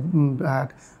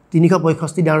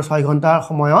 365 দিন আৰু 6 ঘণ্টাৰ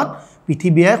সময়ত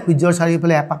পৃথিৱীয়ে সূৰ্যৰ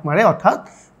চাৰিওফালে এপাক মাৰে অৰ্থাৎ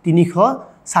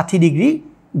 360 ডিগ্ৰী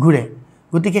ঘূৰে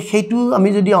গতিকে সেইটো আমি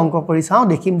যদি অংক কৰি চাওঁ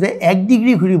দেখিম যে 1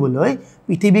 ডিগ্ৰী ঘূৰিবলৈ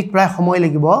পৃথিৱীক প্ৰায় সময়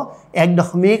লাগিব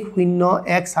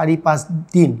 1.0145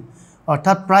 দিন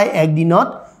অৰ্থাৎ প্ৰায় 1 দিনত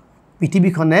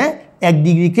পৃথিৱীখনে 1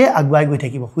 ডিগ্ৰীকে আগুৱাই গৈ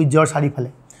থাকিব সূৰ্যৰ চাৰিওফালে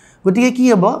গতিকে কি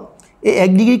হ'ব এই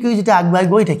 1 ডিগ্ৰীকৈ যেতিয়া আগুৱাই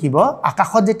গৈ থাকিব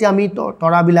আকাশত যেতিয়া আমি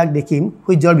তৰাবিলাক দেখিম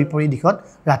সূৰ্যৰ বিপৰীত দিশত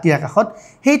ৰাতিৰ আকাশত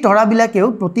সেই তৰাবিলাকেও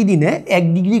প্ৰতিদিনে 1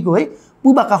 ডিগ্ৰীকৈ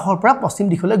পূব আকাশৰ পৰা পশ্চিম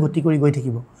দিশলৈ গতি কৰি গৈ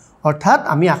থাকিব অৰ্থাৎ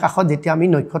আমি আকাশত যেতিয়া আমি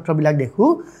নক্ষত্ৰবিলাক দেখো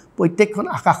প্ৰত্যেকখন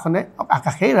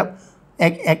আকাশে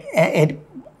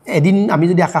এদিন আমি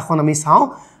যদি আকাশখন আমি চাওঁ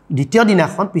দ্বিতীয়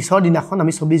দিনাখন পিছৰ দিনাখন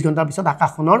আমি 24 ঘণ্টাৰ পিছত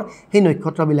আকাশখনৰ সেই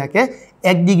নক্ষত্ৰবিলাকে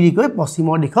 1 ডিগ্ৰীকৈ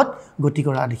পশ্চিমৰ দিশত গতি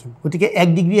কৰা দেখিম গতিকে 1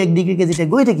 ডিগ্ৰীকে যেতিয়া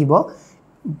গৈ থাকিব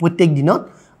প্ৰত্যেক দিনত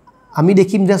আমি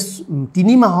দেখিম যে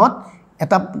 3 মাহত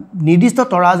এটা নিৰ্দিষ্ট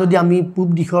তৰা যদি আমি পূব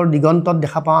দিশৰ দিগন্তত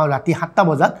দেখা পাওঁ ৰাতি 7টা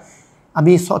বজাত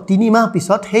আমি 3 মাহ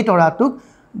পিছত সেই তৰাটোক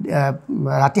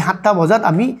ৰাতি 7টা বজাত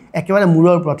আমি একেবাৰে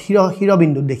মূৰৰ ওপৰত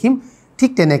শিৰবিন্দুত দেখিম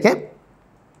ঠিক তেনেকৈ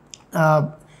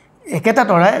একেটা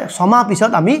তৰাই 6 মাহ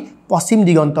পিছত আমি পশ্চিম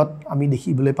দিগন্তত আমি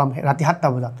দেখিবলৈ পাম ৰাতি 7টা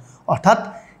বজাত অৰ্থাৎ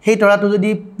সেই তৰাটো যদি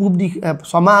পূব দিশ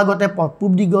 6 মাহ আগতে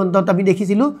পূব দিগন্তত আমি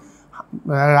দেখিছিলোঁ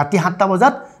ৰাতি 7টা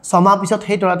বজাত 6 মাহ পিছত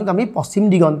সেই তৰাটোক আমি পশ্চিম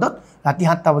দিগন্তত ৰাতি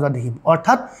 7টা বজাত দেখিম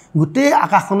অৰ্থাৎ গোটেই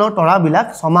আকাশখনৰ তৰাবিলাক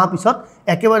 6 মাহ পিছত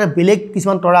একেবাৰে বেলেগ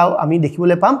কিছুমান তৰা আমি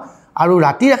দেখিবলৈ পাম আৰু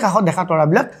ৰাতিৰ আকাশত দেখা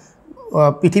তৰাবিলাক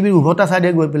পৃথিৱীৰ উভতা চাইডে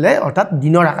গৈ পেলাই অৰ্থাৎ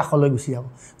দিনৰ আকাশলৈ গুচি যাব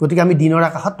গতিকে আমি দিনৰ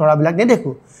আকাশত তৰাবিলাক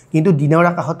নেদেখোঁ কিন্তু দিনৰ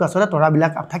আকাশতো আসলে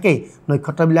তৰাবিলাক থাকে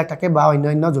নক্ষত্ৰবিলাক থাকে বা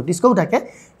অন্যান্য জ্যোতিষ্কও থাকে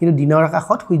কিন্তু দিনৰ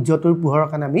আকাশত সূৰ্যটোৰ পোহৰৰ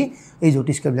কাৰণে আমি এই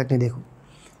জ্যোতিষ্কবিলাক নেদেখোঁ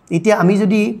এতিয়া আমি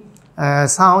যদি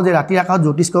চাওঁ যে ৰাতিৰ আকাশত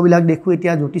জ্যোতিষ্কবিলাক দেখোঁ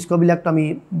এতিয়া জ্যোতিষ্কবিলাকতো আমি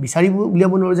বিচাৰি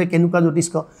উলিয়াব নোৱাৰোঁ যে কেনেকুৱা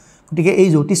জ্যোতিষ্ক গতিকে এই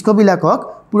জ্যোতিষ্কবিলাকক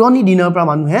পুৰণি দিনৰ পৰা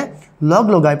মানুহে লগ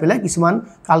লগাই পেলাই কিছুমান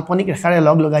কাল্পনিক ৰেখাৰে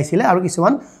লগ লগাইছিলে আৰু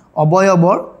কিছুমান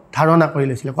অবয়ৱৰ ধাৰণা কৰি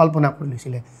লৈছিলে কল্পনা কৰি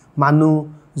লৈছিলে মানুহ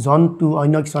জন্তু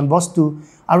অন্য কিছুমান বস্তু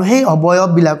আৰু সেই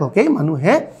অবয়ৱবিলাককে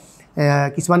মানুহে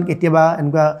কিছুমান কেতিয়াবা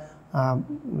এনেকুৱা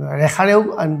ৰেখাৰেও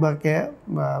এনেকুৱাকৈ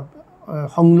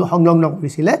সংলগ্ন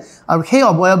কৰিছিলে আৰু সেই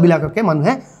অবয়ৱবিলাককে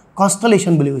মানুহে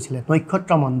কনষ্টেলেশ্যন বুলি কৈছিলে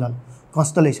নক্ষত্ৰমণ্ডল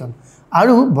কনষ্টেলেশ্যন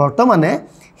আৰু বৰ্তমানে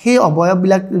সেই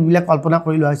অবয়ৱবিলাক কল্পনা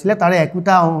কৰি লোৱা হৈছিলে তাৰে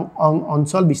একোটা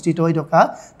অঞ্চল বিস্তৃত হৈ থকা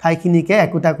ঠাইখিনিকে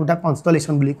একোটা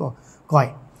কনষ্টেলেশ্যন বুলি কয়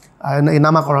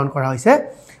নামাকৰণ কৰা হৈছে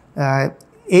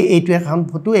এইটো এখন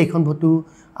ফটো এইখন ফটো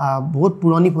বহুত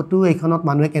পুৰণি ফটো এইখনত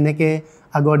মানুহে কেনেকৈ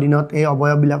আগৰ দিনত এই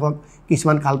অবয়ৱবিলাকক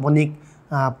কিছুমান কাল্পনিক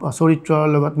চৰিত্ৰৰ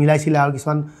লগত মিলাইছিলে আৰু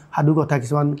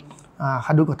কিছুমান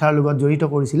সাধু কথাৰ লগত জড়িত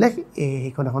কৰিছিলে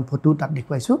এইখন এখন ফটো তাত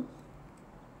দেখুৱাইছোঁ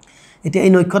এতিয়া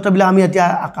এই নক্ষত্ৰবিলাক আমি এতিয়া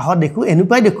আকাশত দেখোঁ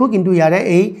এনেকুৱাই দেখোঁ কিন্তু ইয়াৰে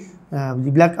এই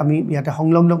যিবিলাক আমি ইয়াতে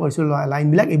সংলগ্ন কৰিছোঁ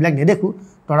লাইনবিলাক এইবিলাক নেদেখোঁ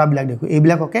তৰাবিলাক দেখোঁ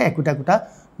এইবিলাককে একোটা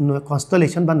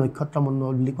কনষ্টেলেশ্যন বা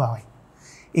নক্ষত্ৰমণ্ডল বুলি কোৱা হয়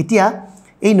এতিয়া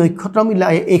এই নক্ষত্ৰবিলাক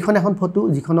এইখন এখন ফটো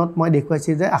যিখনত মই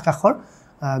দেখুৱাইছোঁ যে আকাশৰ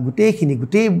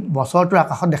গোটেই বছৰটোৰ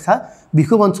আকাশত দেখা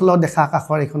বিষুৱ অঞ্চলত দেখা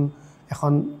আকাশৰ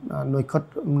এখন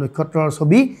নক্ষত্ৰৰ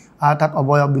ছবি আৰু তাত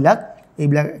অবয়ৱবিলাক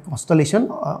এইবিলাক কনষ্টেলেশ্যন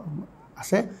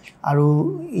আছে আৰু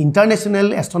ইণ্টাৰনেশ্যনেল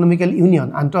এষ্ট্ৰনমিকেল ইউনিয়ন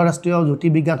আন্তঃৰাষ্ট্ৰীয়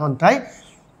জ্যোতিৰ্বিজ্ঞান সন্থাই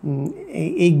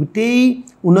এই গোটেই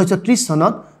 1930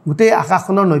 চনত গোটেই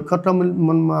আকাশখনৰ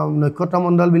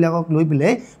নক্ষত্ৰমণ্ডলবিলাকক লৈ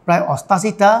পেলাই প্ৰায়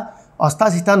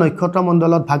 88টা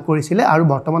নক্ষত্ৰমণ্ডলত ভাগ কৰিছিলে আৰু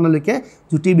বৰ্তমানলৈকে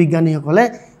জ্যোতিৰ্বিজ্ঞানীসকলে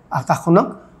আকাশখনক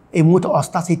এই মুঠ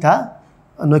 88টা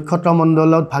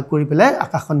নক্ষত্ৰমণ্ডলত ভাগ কৰি পেলাই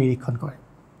আকাশখন নিৰীক্ষণ কৰে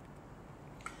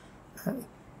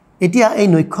এতিয়া এই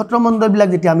নক্ষত্ৰমণ্ডলবিলাক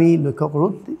যেতিয়া আমি লক্ষ্য কৰোঁ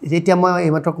যেতিয়া মই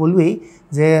এইমাত্ৰ ক'লোৱেই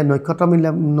যে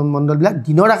নক্ষত্ৰমণ্ডলবিলাক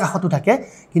দিনৰ আকাশতো থাকে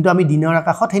কিন্তু আমি দিনৰ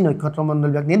আকাশত সেই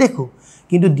নক্ষত্ৰমণ্ডলবিলাক নেদেখোঁ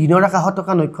কিন্তু দিনৰ আকাশত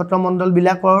থকা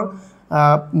নক্ষত্ৰমণ্ডলবিলাকৰ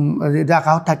যেতিয়া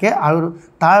আকাশত থাকে আৰু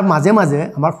তাৰ মাজে মাজে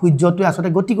আমাৰ সূৰ্যটোৱে আচলতে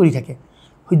গতি কৰি থাকে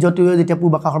সূৰ্যটোৱে যেতিয়া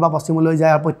পূব আকাশৰ পৰা পশ্চিমলৈ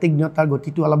যায় আৰু প্ৰত্যেক দিনত তাৰ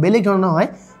গতিটো অলপ বেলেগ ধৰণৰ হয়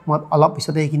মই অলপ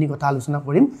পিছতে এইখিনি কথা আলোচনা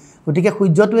কৰিম গতিকে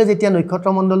সূৰ্যটোৱে যেতিয়া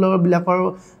নক্ষত্ৰমণ্ডলবিলাকৰ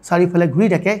চাৰিওফালে ঘূৰি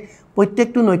থাকে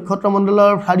প্ৰত্যেকটো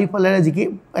নক্ষত্ৰমণ্ডলৰ চাৰিওফালেৰে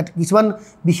কিছুমান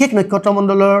বিশেষ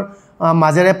নক্ষত্ৰমণ্ডলৰ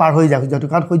মাজেৰে পাৰ হৈ যায় সূৰ্যটো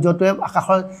কাৰণ সূৰ্যটোৱে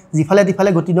আকাশৰ যিফালে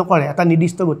তিফালে গতি নকৰে এটা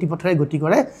নিৰ্দিষ্ট গতিপথেৰে গতি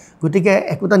কৰে গতিকে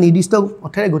একোটা নিৰ্দিষ্ট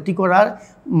পথেৰে গতি কৰাৰ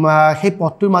সেই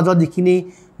পথটোৰ মাজত যিখিনি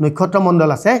নক্ষত্ৰমণ্ডল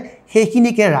আছে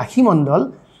সেইখিনিকে ৰাশিমণ্ডল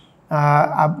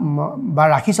বা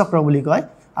ৰাশিচক্ৰ বুলি কয়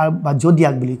আৰু বা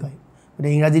জডিয়াক বুলি কয়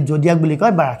ইংৰাজীত জডিয়াক বুলি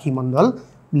কয় বা ৰাশিমণ্ডল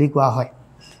বুলি কোৱা হয়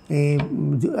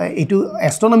এইটো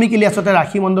এষ্ট্ৰনমিকেলি আচলতে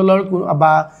ৰাশিমণ্ডলৰ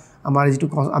বা আমাৰ যিটো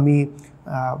আমি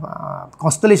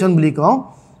কনষ্টেলেশ্যন বুলি কওঁ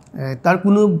তাৰ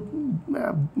কোনো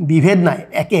বিভেদ নাই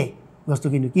একে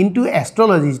বস্তুখিনি কিন্তু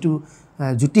এষ্ট্ৰলজি যিটো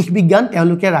জ্যোতিষ বিজ্ঞান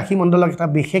তেওঁলোকে ৰাশিমণ্ডলক এটা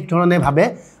বিশেষ ধৰণে ভাবে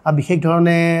আৰু বিশেষ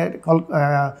ধৰণে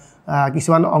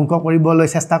কিছুমান অংক কৰিবলৈ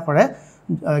চেষ্টা কৰে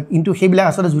কিন্তু সেইবিলাক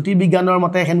আচলতে জ্যোতিৰ্বিজ্ঞানৰ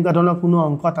মতে সেনেকুৱা ধৰণৰ কোনো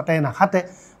অংক তাতে নাখাতে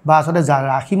বা আচলতে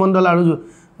ৰাশিমণ্ডল আৰু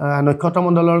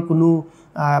নক্ষত্ৰমণ্ডলৰ কোনো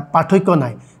পাৰ্থক্য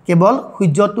নাই কেৱল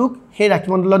সূৰ্যটোক সেই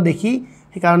ৰাশিমণ্ডলত দেখি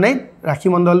সেইকাৰণে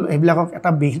ৰাশিমণ্ডল এইবিলাকক এটা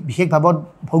বিশেষ ভাৱত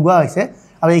ভগোৱা হৈছে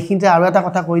আৰু এইখিনিতে আৰু এটা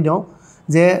কথা কৈ দিওঁ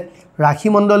যে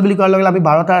ৰাশিমণ্ডল বুলি কোৱাৰ লগে লগে আমি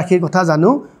 12টা ৰাশিৰ কথা জানো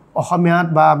অসমীয়াত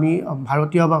বা আমি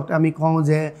ভাৰতীয়ভাৱে আমি কওঁ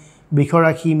যে বৃষ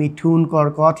ৰাশি মিথুন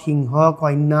কৰ্কট সিংহ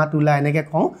কন্যা তুলা এনেকৈ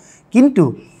কওঁ কিন্তু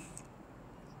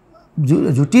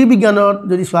জ্যোতিৰ্বিজ্ঞানত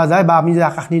যদি চোৱা যায় বা আমি যদি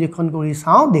আকাশ নিৰীক্ষণ কৰি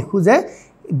চাওঁ দেখোঁ যে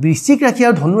বৃশ্চিক ৰাশি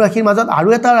আৰু ধনু ৰাশিৰ মাজত আৰু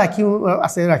এটা ৰাশি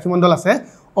আছে ৰাশিমণ্ডল আছে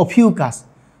অফিউকাছ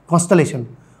কনষ্টেলেশ্যন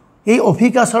এই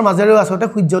অফিউকাছৰ মাজেৰেও আচলতে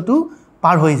সূৰ্যটো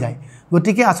পাৰ হৈ যায়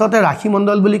গতিকে আচলতে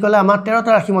ৰাশিমণ্ডল বুলি ক'লে আমাৰ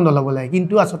 13টা ৰাশিমণ্ডল হ'ব লাগে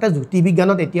কিন্তু আচলতে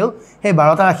জ্যোতিৰ্বিজ্ঞানত এতিয়াও সেই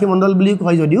 12টা ৰাশিমণ্ডল বুলি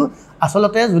কয় যদিও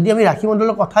আচলতে যদি আমি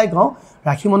ৰাশিমণ্ডলৰ কথাই কওঁ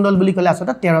ৰাশিমণ্ডল বুলি ক'লে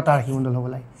আচলতে 13টা ৰাশিমণ্ডল হ'ব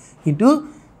লাগে কিন্তু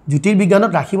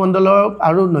জ্যোতিৰ্বিজ্ঞানত ৰাশিমণ্ডলৰ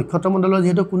আৰু নক্ষত্ৰমণ্ডলৰ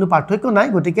যিহেতু কোনো পাৰ্থক্য নাই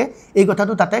গতিকে এই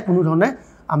কথাটো তাতে কোনো ধৰণে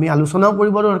আমি আলোচনাও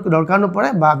কৰিব দৰকাৰ নপৰে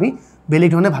বা আমি বেলেগ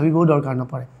ধৰণে ভাবিবও দৰকাৰ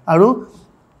নপৰে আৰু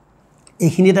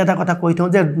এইখিনিতে এটা কথা কৈ থওঁ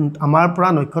যে আমাৰ পৰা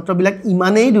নক্ষত্ৰবিলাক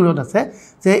ইমানেই দূৰত আছে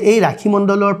যে এই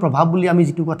ৰাশিমণ্ডলৰ প্ৰভাৱ বুলি আমি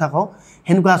যিটো কথা কওঁ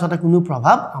সেনেকুৱা আচলতে কোনো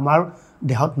প্ৰভাৱ আমাৰ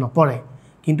দেহত নপৰে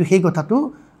কিন্তু সেই কথাটো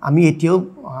আমি এতিয়াও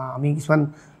আমি কিছুমান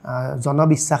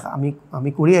জনবিশ্বাস আমি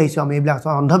কৰি আহিছোঁ আমি এইবিলাক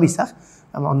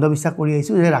অন্ধবিশ্বাস কৰি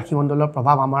আহিছোঁ যে ৰাশিমণ্ডলৰ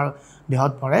প্ৰভাৱ আমাৰ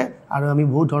দেহত পৰে আৰু আমি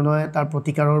বহুত ধৰণৰ তাৰ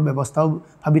প্ৰতিকাৰৰ ব্যৱস্থাও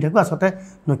ভাবি থাকোঁ আচলতে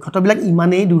নক্ষত্ৰবিলাক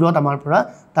ইমানেই দূৰত আমাৰ পৰা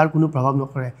তাৰ কোনো প্ৰভাৱ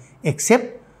নকৰে এক্সেপ্ট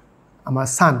আমাৰ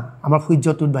চান আমাৰ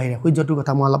সূৰ্যটোৰ বাহিৰে সূৰ্যটোৰ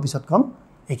কথা মই অলপ পিছত ক'ম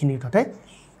এইখিনি কথাতে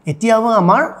এতিয়া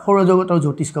আমাৰ সৌৰজগতৰ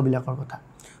জ্যোতিষ্কবিলাকৰ কথা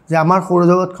যে আমাৰ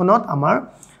সৌৰজগতখনত আমাৰ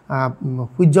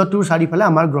সূৰ্যটোৰ চাৰিওফালে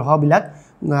আমাৰ গ্ৰহবিলাক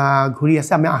ঘূৰি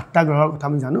আছে আমি 8টা গ্ৰহৰ কথা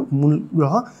আমি জানো মূল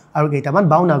গ্ৰহ আৰু কেইটামান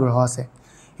 52 গ্ৰহ আছে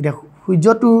এতিয়া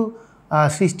সূৰ্যটো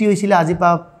সৃষ্টি হৈছিলে আজি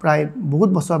প্ৰায় বহুত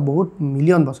বছৰ বহুত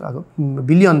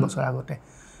বিলিয়ন বছৰ আগতে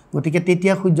গতিকে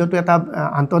তেতিয়া সূৰ্যটো এটা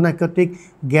আন্তঃনাক্ষত্ৰিক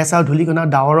গেছ আৰু ধূলিকণাৰ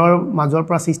ডাৱৰৰ মাজৰ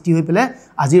পৰা সৃষ্টি হৈ পেলাই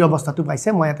আজিৰ অৱস্থাটো পাইছে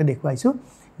মই ইয়াতে দেখুৱাইছোঁ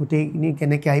গোটেইখিনি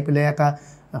কেনেকৈ আহি পেলাই এটা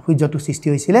সূৰ্যটো সৃষ্টি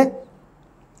হৈছিলে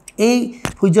এই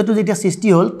সূৰ্যটো যেতিয়া সৃষ্টি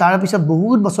হ'ল তাৰপিছত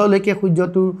বহুত বছৰলৈকে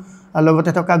সূৰ্যটোৰ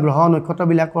লগতে থকা গ্ৰহ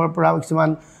নক্ষত্ৰবিলাকৰ পৰা কিছুমান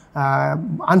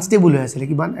আনষ্টেবল হৈ আছিলে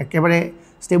কিমান একেবাৰে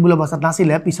ষ্টেবল অৱস্থাত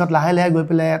নাছিলে পিছত লাহে লাহে গৈ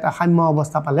পেলাই এটা সাম্য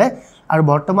অৱস্থা পালে আৰু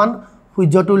বৰ্তমান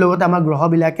সূৰ্যটোৰ লগতে আমাৰ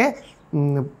গ্ৰহবিলাকে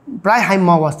প্ৰায় সাম্য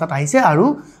অৱস্থাত আহিছে আৰু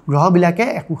গ্ৰহবিলাকে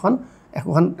একোখন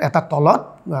এটা তলত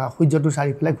সূৰ্যটোৰ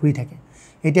চাৰিওফালে ঘূৰি থাকে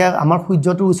এতিয়া আমাৰ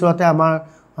সূৰ্যটোৰ ওচৰতে আমাৰ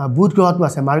বুধ গ্ৰহটো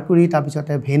আছে মাৰ্কুৰী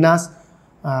তাৰপিছতে ভেনাছ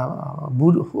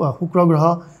বুধ শুক্ৰ গ্ৰহ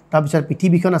তাৰপিছত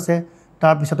পৃথিৱীখন আছে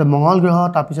তাৰপিছতে মঙ্গল গ্ৰহ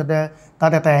তাৰপিছতে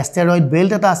তাত এটা এষ্টেৰইড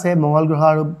বেল্ট এটা আছে মঙ্গল গ্ৰহ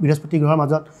আৰু বৃহস্পতি গ্ৰহৰ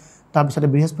মাজত তাৰপিছতে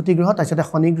বৃহস্পতি গ্ৰহ তাৰপিছতে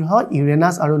শনি গ্ৰহ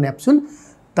ইউৰেনাছ আৰু নেপচুন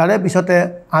তাৰে পিছতে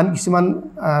আন কিছুমান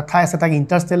ঠাই আছে তাক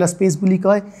ইণ্টাৰষ্টেলাৰ স্পেচ বুলি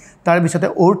কয় তাৰপিছতে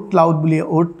অৰ্ট ক্লাউড বুলি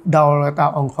অৰ্ট ডাৱৰৰ এটা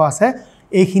অংশ আছে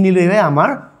এইখিনিলৈহে আমাৰ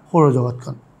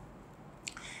সৌৰজগতখন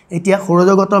এতিয়া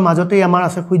সৌৰজগতৰ মাজতেই আমাৰ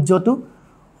আছে সূৰ্যটো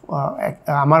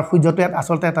আমাৰ সূৰ্যটো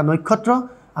আচলতে এটা নক্ষত্ৰ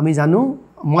আমি জানো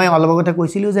মই অলপ আগতে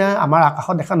কৈছিলোঁ যে আমাৰ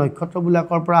আকাশত দেখা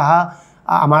নক্ষত্ৰবিলাকৰ পৰা অহা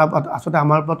আমাৰ আচলতে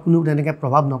আমাৰ ওপৰত কোনো তেনেকৈ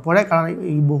প্ৰভাৱ নপৰে কাৰণ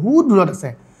ই বহুত দূৰত আছে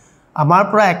আমাৰ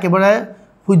পৰা একেবাৰে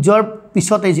সূৰ্যৰ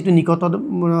পিছতে যিটো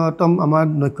নিকটতম আমাৰ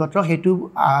নক্ষত্ৰ সেইটো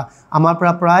আমাৰ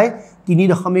পৰা প্ৰায়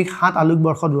 3.7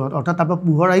 আলোকবৰ্ষ দূৰত অৰ্থাৎ তাৰ পৰা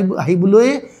পোহৰ আহিবলৈ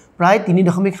প্ৰায়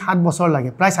 3.7 বছৰ লাগে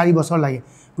প্ৰায় 4 বছৰ লাগে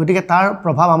গতিকে তাৰ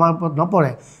প্ৰভাৱ আমাৰ ওপৰত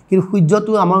নপৰে কিন্তু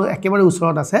সূৰ্যটো আমাৰ একেবাৰে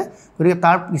ওচৰত আছে গতিকে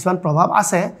তাৰ কিছুমান প্ৰভাৱ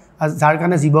আছে যাৰ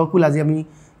কাৰণে জীৱকুল আজি আমি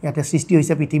ইয়াতে সৃষ্টি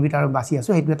হৈছে পৃথিৱীত আৰু বাচি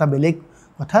আছোঁ সেইটো এটা বেলেগ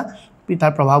কথা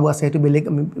তাৰ প্ৰভাৱো আছে সেইটো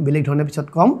আমি বেলেগ ধৰণে পিছত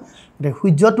ক'ম গতিকে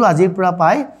সূৰ্যটো আজিৰ পৰা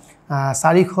প্ৰায়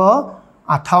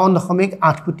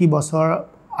 458.8 কোটি বছৰ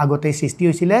আগতে সৃষ্টি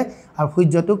হৈছিলে আৰু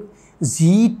সূৰ্যটোক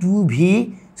G2V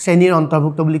শ্ৰেণীৰ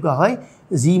অন্তৰ্ভুক্ত বুলি কোৱা হয়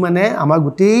যি মানে আমাৰ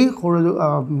গোটেই সৌৰ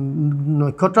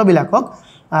নক্ষত্ৰবিলাকক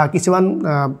কিছুমান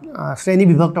শ্ৰেণী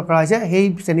বিভক্ত কৰা হৈছে সেই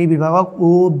শ্ৰেণী বিভাগক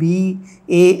O B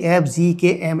A F G K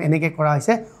M এনেকৈ কৰা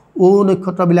হৈছে O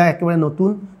নক্ষত্ৰবিলাক একেবাৰে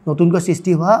নতুনকৈ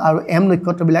সৃষ্টি হোৱা আৰু M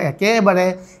নক্ষত্ৰবিলাক একেবাৰে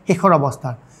শেষৰ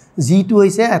অৱস্থাৰ G2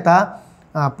 হৈছে এটা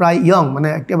প্ৰায় ইয়ং মানে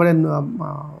একেবাৰে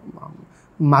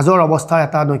মাজৰ অৱস্থাৰ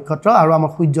এটা নক্ষত্ৰ আৰু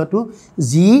আমাৰ সূৰ্যটো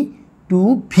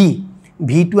G2V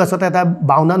V2 আসলে এটা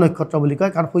বাউনা নক্ষত্ৰ বুলি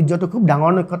কয় কাৰণ সূৰ্যটো খুব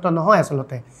ডাঙৰ নক্ষত্ৰ নহয়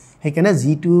আসলতে সেইকাৰণে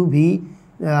G2V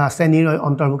শ্ৰেণীৰ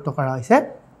অন্তৰ্ভুক্ত কৰা হৈছে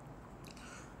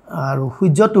আৰু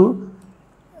সূৰ্যটো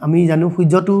আমি জানো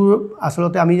সূৰ্যটো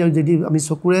আসলতে আমি যদি আমি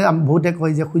চকুৰে বহুতে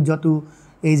কয় যে সূৰ্যটো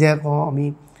এই যে আমি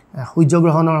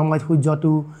সূৰ্যগ্ৰহণৰ সময়ত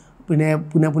সূৰ্যটো পুনে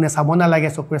পুনে চাব নালাগে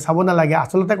চকুৰে চাব নালাগে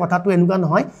আসলতে কথাটো এনেকুৱা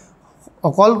নহয়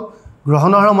অকল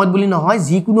গ্ৰহণৰ সময়ত বুলি নহয়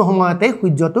যিকোনো সময়তে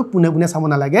সূৰ্যটোক পুনে পুনে চাব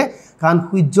নালাগে কাৰণ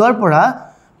সূৰ্যৰ পৰা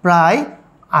প্ৰায়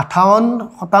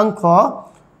 58%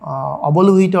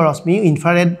 অৱলোহিত ৰশ্মি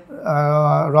ইনফ্ৰাৰেড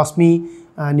ৰশ্মি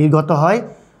নিৰ্গত হয়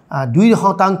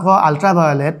 2%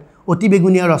 আল্ট্ৰাভায়োলেট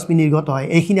অতিবেগুনীয়া ৰশ্মি নিৰ্গত হয়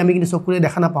এইখিনি আমি কিন্তু চকুৰে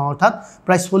দেখা নাপাওঁ অৰ্থাৎ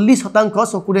প্ৰায়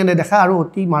 40% চকুৰে নেদেখা আৰু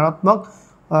অতি মাৰাত্মক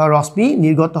ৰশ্মি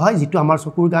নিৰ্গত হয় যেটো আমাৰ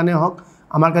চকুৰ কাৰণে হক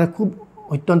আমাৰ কাৰণে খুব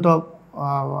অত্যন্ত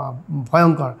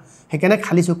ভয়ংকৰ হেকানে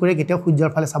খালি চকুৰে কেতিয়াও সূৰ্যৰ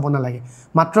ফালে চাব নালাগে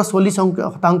মাত্ৰ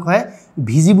 40% হে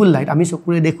ভিজিবল লাইট আমি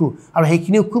চকুৰে দেখো আৰু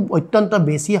হেখিনিও খুব অত্যন্ত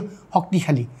বেছি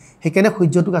শক্তিশালী হেকানে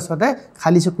সূৰ্যটোক আসতে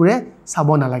খালি চকুৰে চাব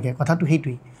নালাগে কথাটো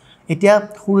হেইটোই এতিয়া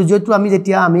সূৰ্যটো আমি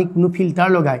যেতিয়া আমি কোনো ফিল্টাৰ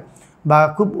লগাই বা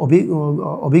খুব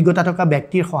অভিজ্ঞতা থকা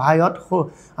ব্যক্তিৰ সহায়ত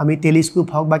আমি টেলিস্কোপ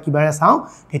হওক বা কিবাৰে চাওঁ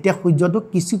তেতিয়া সূৰ্যটোক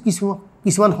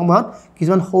কিছুমান সময়ত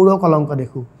কিছুমান সৌৰ কলংক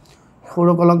দেখো সৌৰ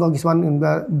কলংক কিছুমান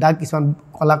দাগ কিছুমান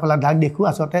কলা কলা দাগ দেখো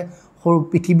আসতে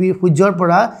পৃথিৱীৰ সূৰ্যৰ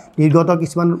পৰা নিৰ্গত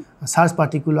কিছুমান চাৰ্জ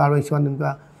পাৰ্টিকুল আৰু কিছুমান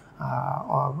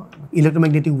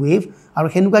ইলেক্ট্ৰমেগনেটিক ৱেভ আৰু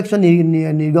হেনুকা কিছুমান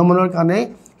নিৰ্গমনৰ কাৰণে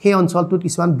সেই অঞ্চলটোত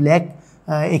কিছুমান ব্ল্যাক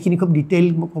এইখিনি খুব ডিটেইল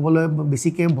ক'বলৈ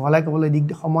বেছিকৈ বহলাই ক'বলৈ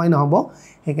সময় নহব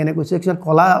হেকানে কৈছো কিছুমান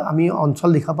কলা আমি অঞ্চল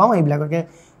দেখা পাওঁ এইবিলাককে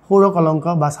সৌৰ কলংক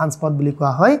বা সানস্পট বুলি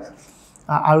কোৱা হয়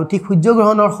আৰু ঠিক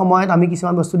সূৰ্যগ্ৰহণৰ সময়ত আমি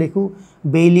কিছুমান বস্তু দেখো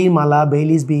বেইলিৰ মালা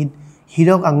বেইলিছ বিড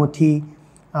হীৰক আঙুঠি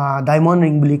ডায়মণ্ড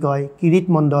ৰিং বুলি কয় কিৰিট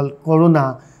মণ্ডল কৰোনা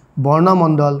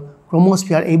বৰ্ণমণ্ডল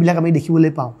ক্ৰোমোস্ফিয়াৰ এইবিলাক আমি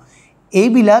দেখিবলৈ পাওঁ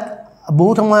এইবিলাক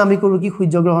বহুত সময় আমি কৰো কি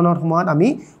সূৰ্যগ্ৰহণৰ সময়ত আমি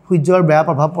সূৰ্যৰ বেয়া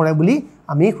প্ৰভাৱ পৰে বুলি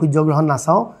আমি সূৰ্যগ্ৰহণ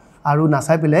নাচাওঁ আৰু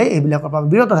নাচাই পেলাই এইবিলাকৰ পৰা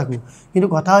বিৰত থাকো কিন্তু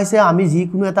কথা হৈছে আমি যি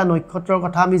কোনো এটা নক্ষত্ৰৰ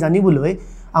কথা আমি জানিবলৈ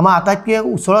আমাৰ আটাইতকৈ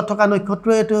ওচৰত থকা নক্ষত্ৰ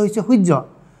এটো হৈছে সূৰ্য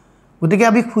গতিকে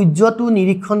আমি সূৰ্যটো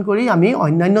নিৰীক্ষণ কৰি আমি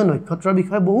অন্যান্য নক্ষত্ৰৰ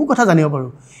বিষয়ে বহু কথা জানিব পাৰো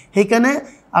হেইকাৰণে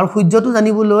আৰু সূৰ্যটো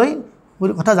জানিবলৈ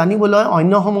কথা জানিবলৈ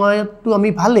অন্য সময়তো আমি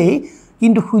ভালেই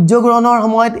কিন্তু সূৰ্যগ্ৰহণৰ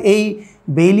সময়ত এই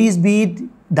বেইলিছ বিড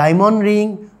ডায়মণ্ড ৰিং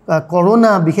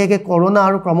কৰোনা বিশেষকৈ কৰোনা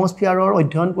আৰু ক্ৰোমোস্ফিয়াৰৰ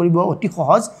অধ্যয়ন কৰিব অতি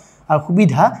সহজ আৰু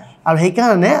সুবিধা আৰু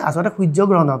হেইকাৰণে আসলে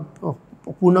সূৰ্যগ্ৰহণ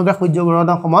পূৰ্ণগ্ৰাহ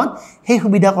সূৰ্যগ্ৰহণৰ সময়ত সেই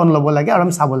সুবিধা কোন ল'ব লাগে আৰু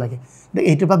আমি চাব লাগে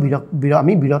এইটোৰ পৰা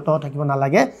আমি বিৰত থাকিব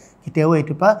নালাগে কেতিয়াও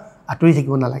এইটোৰ পৰা আঁতৰি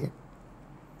থাকিব নালাগে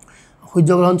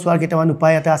সূৰ্যগ্ৰহণ চোৱাৰ কেইটামান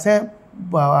উপায় এটা আছে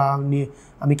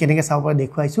আমি কেনেকৈ চাব পাৰি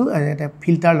দেখুৱাইছো এটা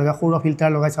ফিল্টাৰ লগাই সৌৰ ফিল্টাৰ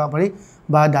লগাই চাব পাৰি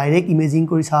বা ডাইৰেক্ট ইমেজিং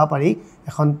কৰি চাব পাৰি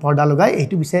এখন পৰ্দা লগাই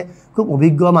এইটো পিছে খুব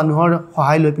অভিজ্ঞ মানুহৰ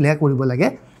সহায় লৈ পেলাই কৰিব লাগে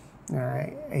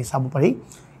এই চাব পাৰি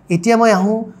এতিয়া মই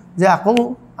আহো যে আকৌ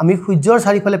আমি সূৰ্যৰ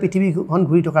চাৰিফালে পৃথিৱীখন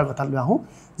ঘূৰি থকাৰ কথা লৈ আহো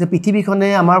যে পৃথিৱীখনে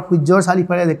আমাৰ সূৰ্যৰ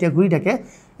চাৰিফালে যেতিয়া ঘূৰি থাকে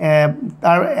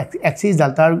তাৰ এক্সিছ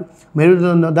ডাল তাৰ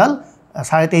মেৰুদণ্ডডাল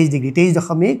 23.5 ডিগ্ৰী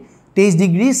 23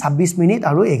 ডিগ্ৰী 26 মিনিট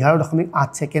আৰু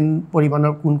 11.8 সেকেন্ড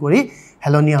পৰিমাণৰ কোণ কৰি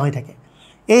হেলনীয়া হৈ থাকে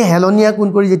এই হেলনীয়া কোণ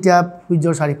কৰি যেতিয়া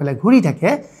সূৰ্যৰ চাৰিফালে ঘূৰি থাকে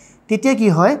তেতিয়া কি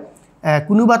হয়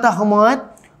কোনোবা এটা সময়ত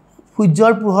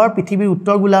সূৰ্যৰ পোহৰ পৃথিৱীৰ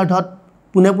উত্তৰ গোলাৰ্ধত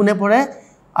পুনে পুনে পৰে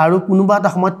আৰু কোনোবা এটা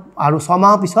সময়ত আৰু 6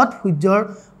 মাহৰ পিছত সূৰ্যৰ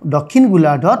দক্ষিণ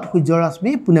গোলাৰ্ধত সূৰ্যৰ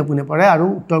ৰশ্মি পুনে পুনে পৰে আৰু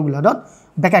উত্তৰ গোলাৰ্ধত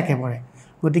বেকাকে পৰে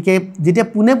গতিকে যেতিয়া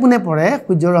পুনে পুনে পৰে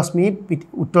সূৰ্যৰ ৰশ্মি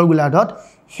উত্তৰ গোলাৰ্ধত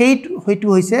সেইটো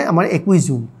হৈছে আমাৰ 21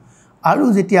 জুন আৰু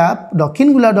যেতিয়া দক্ষিণ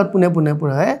গোলাৰ্ধত পুনে পুনে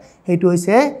পৰে সেইটো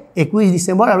হৈছে 21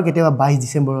 ডিসেম্বৰ আৰু কেতিয়াবা 22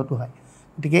 ডিসেম্বৰতো হয়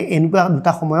গতিকে এনেকুৱা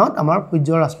দুটা সময়ত আমাৰ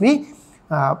সূৰ্যৰ ৰশ্মি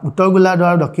উত্তৰ গোলাৰ্ধ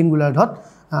আৰু দক্ষিণ গোলাৰ্ধত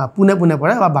পুনে পুনে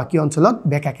পৰে বা বাকি অঞ্চলত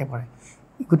বেকাকে পৰে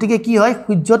গতিকে কি হয়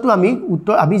সূৰ্যটো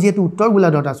আমি যেহেতু উত্তৰ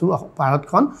গোলাৰ্ধত আছো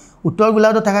ভাৰতখন উত্তৰ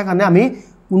গোলাৰ্ধত থকা কাৰণে আমি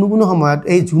কোনো সময়ত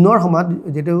এই জুনৰ সময়ত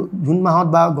যেটো জুন মাহত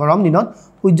বা গৰম দিনত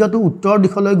সূৰ্যটো উত্তৰ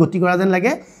দিশলৈ গতি কৰা যেন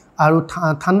লাগে আৰু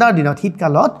ঠাণ্ডাৰ দিনত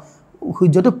শীতকালত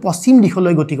সূৰ্যটো পশ্চিম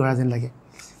দিশলৈ গতি কৰা যেন লাগে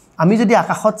আমি যদি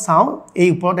আকাশত চাওঁ এই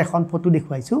ওপৰত এখন ফটো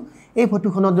দেখুৱাইছো এই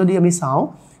ফটোখনত যদি আমি চাওঁ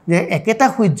যে একেটা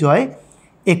সূৰ্যই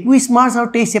 21 মাৰ্চ আৰু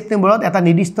 23 সেপ্টেম্বৰত এটা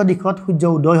নিৰ্দিষ্ট দিশত সূৰ্য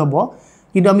উদয় হ'ব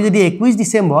কিন্তু আমি যদি 21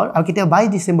 ডিসেম্বৰ আৰু কেতিয়া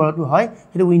 22 ডিসেম্বৰটো হয়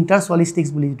সেইটো উইন্টাৰ সলিস্টিক্স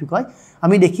বুলি যেটো কয়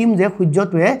আমি দেখিম যে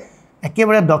সূৰ্যটোৱে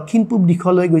একেবাৰে দক্ষিণ পূব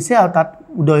দিশলৈ গৈছে আৰু তাত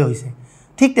উদয় হৈছে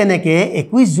ঠিক তেনেকৈ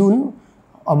 21 জুন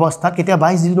অৱস্থাত কেতিয়া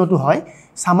 22 জুনতো হয়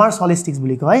সামাৰ সলিস্টিক্স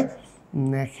বুলি কয়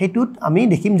হেতুত আমি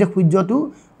দেখিম যে সূৰ্যটো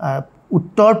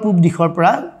উত্তৰ পূব দিশৰ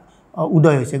পৰা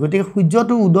উদয় হৈছে গতিকে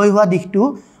সূৰ্যটো উদয় হোৱা দিশটো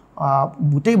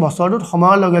গোটেই বছৰটোত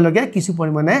সময়ৰ লগে লগে কিছু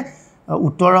পৰিমাণে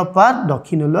উত্তৰৰ পৰা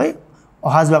দক্ষিণলৈ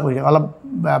অহা যোৱা কৰি থাকে অলপ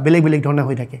বেলেগ বেলেগ ধৰণে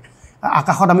হৈ থাকে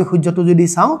আকাশত আমি সূৰ্যটো যদি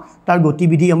চাওঁ তাৰ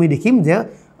গতিবিধি আমি দেখিম যে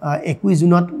 21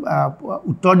 জুনত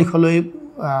উত্তৰ দিশলৈ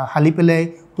হালি পেলাই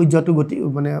সূৰ্যটো গতি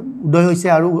মানে উদয় হৈছে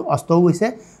আৰু অস্তও হৈছে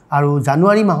আৰু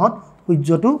জানুৱাৰী মাহত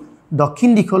সূৰ্যটো দক্ষিণ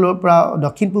দিশলৈ পৰা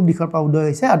দক্ষিণ পূব দিশৰ পৰা উদয়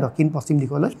হৈছে আৰু দক্ষিণ পশ্চিম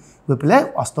দিশলৈ গৈ পেলাই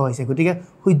অস্ত হৈছে গতিকে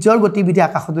সূৰ্যৰ গতিবিধি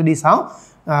আকাশত যদি চাওঁ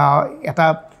এটা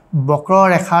বক্ৰ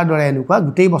ৰেখাৰ দৰে এনেকুৱা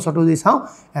গোটেই বছৰটো যদি চাওঁ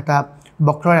এটা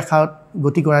বক্ৰ ৰেখাত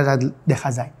গতি কৰা দেখা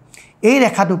যায় এই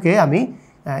ৰেখাটোকে আমি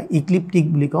ইক্লিপ্টিক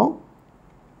বুলি কওঁ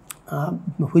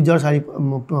সূৰ্যৰ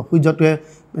সূৰ্যটোৱে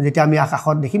যেতিয়া আমি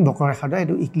আকাশত দেখিম বক্ৰ ৰেখাটো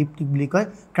এইটো ইক্লিপ্টিক বুলি কয়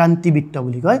ক্ৰান্তিবৃত্ত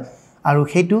বুলি কয় আৰু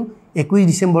সেইটো 21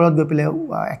 ডিসেম্বৰত গৈ পেলাই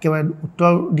একেবাৰে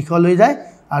উত্তৰ দিশলৈ যায়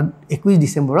আৰু 21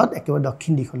 ডিসেম্বৰত একেবাৰে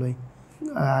দক্ষিণ দিশলৈ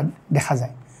দেখা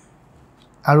যায়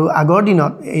আৰু আগৰ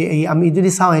দিনত এই আমি যদি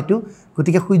চাওঁ হেতু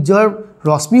গতিকে সূৰ্যৰ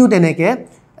ৰশ্মিও তেনেকে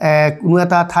কোনো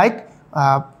এটা ঠাইত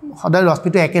সদায়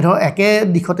ৰশ্মিটো একে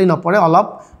দিশতে নপৰে অলপ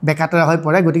বেকাতৰা হৈ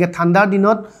পৰে গতিকে ঠাণ্ডাৰ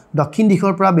দিনত দক্ষিণ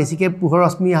দিশৰ পৰা বেছিকে পোহৰ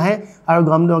ৰশ্মি আহে আৰু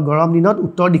গৰম দিনত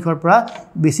উত্তৰ দিশৰ পৰা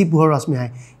বেছি পোহৰ ৰশ্মি আহে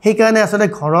সেই কাৰণে আসলে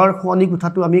ঘৰৰ খনি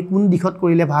কোঠাটো আমি কোন দিশত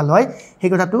কৰিলে ভাল হয় সেই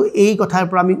কথাটো এই কথাৰ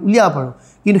পৰা আমি উলিয়াব পাৰো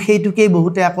কিন্তু সেইটোকে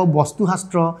বহুতে আকৌ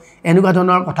বস্তুশাস্ত্ৰ এনেকুৱা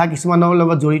ধৰণৰ কথা কিছুমানৰ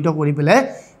লগত জড়িত কৰি পেলাই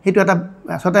হেতু এটা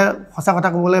আসলে সঁচা কথা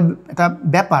ক'বলৈ এটা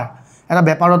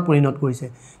বেপাৰত পৰিণত কৰিছে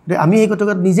আমি এই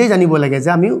কথাটো নিজেই জানিব লাগে যে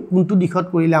আমি কোনটো দিশত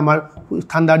কৰিলে আমাৰ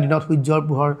ঠাণ্ডাৰ দিনত সূৰ্যৰ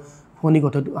পোহৰ খনি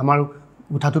কোঠাটো আমাৰ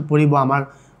কোঠাটোত পৰিব আমাৰ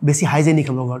বেছি হাইজেনিক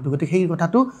হ'ব ঘৰটো গতিকে সেই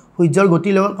কথাটো সূৰ্যৰ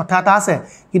গতিৰ লগত কথা এটা আছে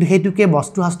কিন্তু হেতুকে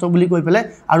বস্তুশাস্ত্ৰ বুলি কৈ পেলাই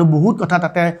আৰু বহুত কথা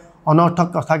তাতে অনৰ্থক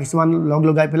কথা কিছুমান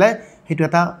লগাই পেলাই হেতু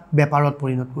এটা বেপাৰত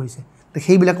পৰিণত কৰিছে তো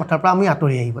সেইবিলাক কথাৰ পৰা আমি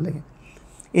আঁতৰি আহিব লাগে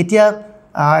এতিয়া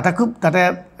এটা খুব তাতে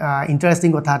ইন্টাৰেষ্টিং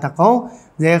কথা এটা কওঁ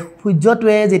যে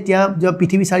সূৰ্যটোৱে যেতিয়া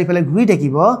পৃথিৱী চাৰিফালে ঘূৰি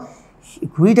থাকিব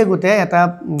ঘূৰি থাকোতে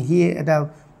এটা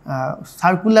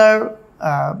সাৰ্কুলাৰ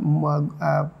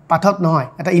পাথত নহয়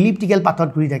এটা ইলিপ্টিকেল পাথত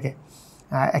ঘূৰি থাকে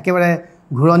একেবাৰে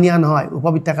ঘূৰণীয়া নহয়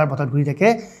উপবৃত্তাকাৰ পথত ঘূৰি থাকে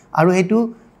আৰু হেতু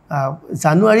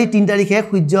জানুৱাৰী 3 তাৰিখে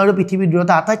সূৰ্য আৰু পৃথিৱীৰ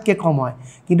দূৰত্ব আটাইতকৈ কম হয়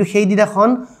কিন্তু সেই দিনাখন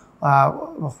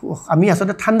আমি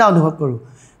আসলে ঠাণ্ডা অনুভৱ কৰোঁ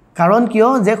কাৰণ কিয়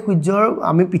যে সূৰ্যৰ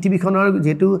আমি পৃথিৱীখনৰ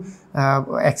যেটো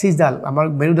এক্সিস ডাল আমাৰ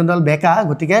মেৰুদণ্ডল বেকা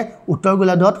গতিকে উত্তৰ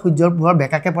গোলাৰ্ধত সূৰ্যৰ পোহৰ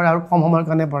বেকাকে পৰে আৰু কম সময়ৰ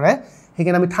কাৰণে পৰে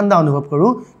সেইকাৰণে আমি ঠাণ্ডা অনুভৱ কৰোঁ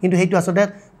কিন্তু হেতু আসলে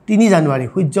 3 জানুৱাৰী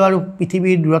সূৰ্য আৰু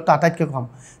পৃথিৱীৰ দূৰত্ব আটাইতকৈ কম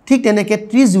ঠিক তেনেকৈ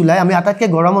 30 জুলাই আমি আটাইতকৈ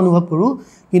গৰম অনুভৱ কৰোঁ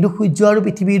কিন্তু সূৰ্য আৰু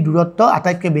পৃথিৱীৰ দূৰত্ব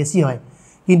আটাইতকৈ বেছি হয়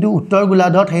কিন্তু উত্তৰ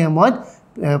গোলাৰ্ধত সেই সময়ত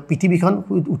পৃথিৱীখন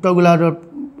উত্তৰ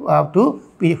গোলাৰ্ধটো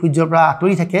সূৰ্যৰ পৰা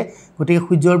আঁতৰি থাকে গতিকে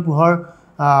সূৰ্যৰ পোহৰ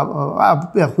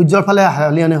সূৰ্যৰ ফালে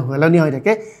হেলনি হৈ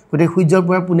থাকে গতিকে সূৰ্যৰ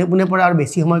পোহৰ পুনে পৰে আৰু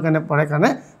বেছি সময়ৰ কাৰণে পৰে কাৰণে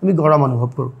আমি গৰম অনুভৱ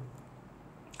কৰোঁ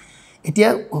এতিয়া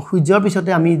সূৰ্যৰ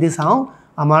পিছতে আমি যদি চাওঁ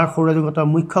আমাৰ সৌৰজগতৰ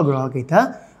মুখ্য গ্ৰহ কেইটা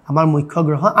আমাৰ মুখ্য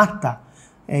গ্ৰহ 8টা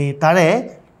এই তাৰে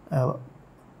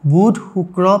বুধ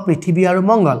শুক্ৰ পৃথিৱী আৰু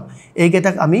মংগল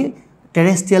এইকেইটাক আমি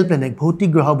টেৰেষ্ট্ৰিয়েল প্লেনেট ভৌতিক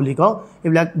গ্ৰহ বুলি কওঁ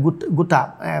এইবিলাক গোটা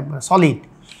সলিড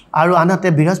আৰু আনহাতে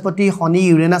বৃহস্পতি শনি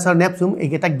ইউৰেনাছ আৰু নেপচুন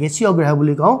এইকেইটা গেছীয় গ্ৰহ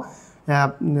বুলি কওঁ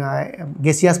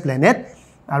গেছিয়াছ প্লেনেট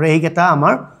আৰু এইকেইটা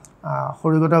আমাৰ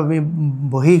সৌৰজগতৰ আমি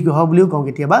বহিঃগ্ৰহ বুলিও কওঁ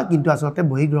কেতিয়াবা কিন্তু আসলতে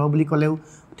বহিঃগ্ৰহ বুলি ক'লেও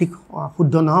ঠিক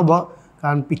শুদ্ধ নহ'ব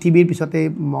কাৰণ পৃথিৱীৰ পিছতে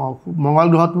মঙ্গল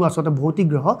গ্ৰহটো আসলতে ভৌতিক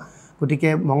গ্ৰহ গতিকে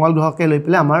মঙ্গল গ্ৰহকে লৈ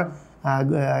পেলাই আমাৰ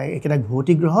একেটা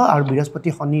ভৌতিক গ্ৰহ আৰু বৃহস্পতি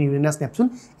শনি ইউৰেনাছ নেপচুন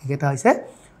একেটা হৈছে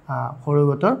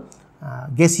সৌৰজগতৰ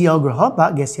গেছীয় গ্ৰহ বা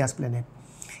গেছিয়াছ প্লেনেট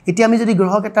এতিয়া আমি যদি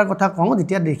গ্ৰহকেইটাৰ কথা কওঁ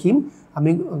তেতিয়া দেখিম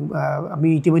আমি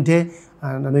ইতিমধ্যে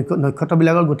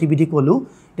নক্ষত্ৰবিলাকৰ গতিবিধি ক'লো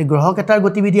এই গ্ৰহকেইটাৰ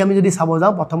গতিবিধি আমি যদি চাব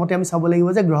যাওঁ প্ৰথমতে আমি চাব লাগিব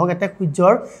যে গ্ৰহকেইটা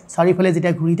সূৰ্যৰ চাৰিফালে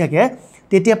যেতিয়া ঘূৰি থাকে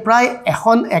তেতিয়া প্ৰায়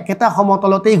একেটা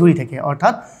সমতলতেই ঘূৰি থাকে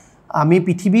অৰ্থাৎ আমি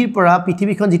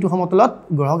পৃথিৱীখন যিটো সমতলত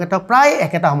গ্ৰহকেইটা প্ৰায়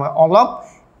একেটা সময় অলপ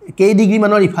কেই ডিগ্ৰী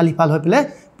মানৰ ইফাল হৈ পেলাই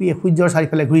সূৰ্যৰ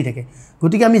চাৰিফালে ঘূৰি থাকে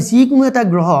গতিকে আমি যিকোনো এটা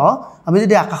গ্ৰহ আমি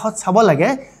যদি আকাশত চাব লাগে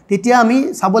তেতিয়া আমি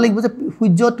চাব লাগিব যে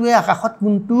সূৰ্যটোৱে আকাশত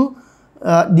কোনটো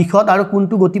দিশত আৰু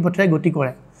কোনটো গতিপথেৰে গতি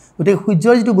কৰে গতিকে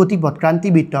সূৰ্যৰ যিটো গতিপথ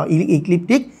ক্ৰান্তিবৃত্ত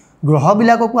ইক্লিপ্টিক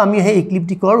গ্ৰহবিলাককো আমি সেই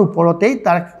ইক্লিপ্টিকৰ ওপৰতেই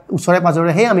তাৰ ওচৰে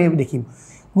পাজৰেহে আমি দেখিম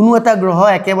কোনো এটা গ্ৰহ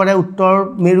একেবাৰে উত্তৰ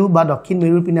মেৰু বা দক্ষিণ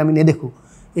মেৰুৰ পিনে আমি নেদেখোঁ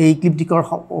এই ইক্লিপ্টিকৰ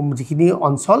যিখিনি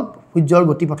অঞ্চল সূৰ্যৰ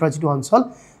গতিপথৰ যিটো অঞ্চল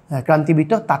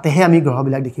ক্ৰান্তিবৃত্ত তাতেহে আমি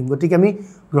গ্ৰহবিলাক দেখিম গতিকে আমি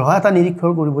গ্ৰহ এটা নিৰীক্ষণ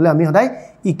কৰিবলৈ আমি সদায়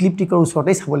ইক্লিপ্টিকৰ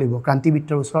ওচৰতেই চাব লাগিব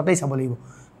ক্ৰান্তিবৃত্তৰ ওচৰতেই চাব লাগিব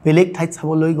বেলেগ ঠাইত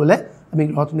চাবলৈ গ'লে আমি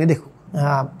গ্ৰহটো নেদেখোঁ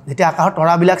যেতিয়া আকাশৰ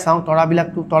তৰাবিলাক চাওঁ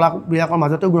তৰাবিলাকৰ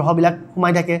মাজতেও গ্ৰহবিলাক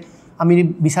সোমাই থাকে আমি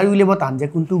বিচাৰি উলিয়াব টান যে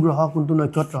কোনটো গ্ৰহ কোনটো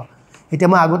নক্ষত্ৰ এতিয়া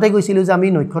মই আগতে কৈছিলোঁ যে আমি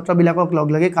নক্ষত্ৰবিলাকক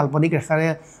লগাই কাল্পনিক ৰেখাৰে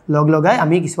লগাই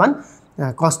আমি কিছুমান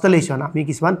কনষ্টেলেশ্যন আমি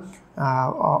কিছুমান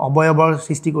অৱয়ৱৰ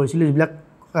সৃষ্টি কৰিছিলোঁ যিবিলাক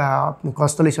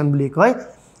কনষ্টেলেশ্যন বুলি কয়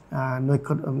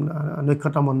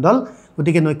নক্ষত্ৰমণ্ডল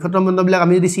গতিকে নক্ষত্ৰমণ্ডলবিলাক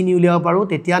আমি যদি চিনি উলিয়াব পাৰোঁ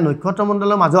তেতিয়া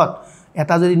নক্ষত্ৰমণ্ডলৰ মাজত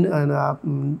এটা যদি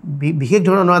বিশেষ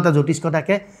ধৰণৰ এটা জ্যোতিষ্ক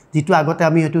থাকে যিটো আগতে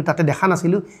আমি হয়তো তাতে দেখা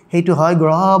নাছিলোঁ সেইটো হয়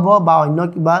গ্ৰহ হ'ব বা অন্য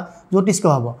কিবা জ্যোতিষ্ক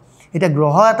হ'ব এতিয়া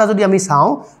গ্ৰহ এটা যদি আমি চাওঁ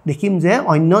দেখিম যে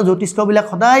অন্য জ্যোতিষ্কবিলাক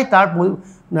সদায়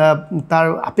তাৰ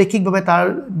আপেক্ষিকভাৱে তাৰ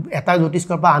এটা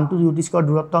জ্যোতিষ্কৰ পৰা আনটো জ্যোতিষ্কৰ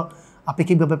দূৰত্ব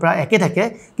আপেক্ষিকভাৱে প্ৰায় একে থাকে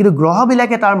কিন্তু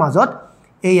গ্ৰহবিলাকে তাৰ মাজত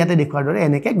এই ইয়াতে দেখুৱাৰ দৰে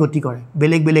এনেকৈ গতি কৰে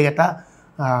বেলেগ বেলেগ এটা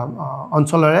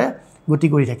অঞ্চলৰে গতি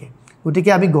কৰি থাকে গতিকে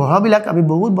আমি গ্ৰহবিলাক আমি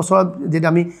বহুত বছৰত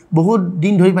যেতিয়া আমি বহুত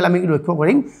দিন ধৰি পেলাই আমি লক্ষ্য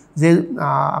কৰিম যে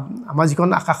আমাৰ যিখন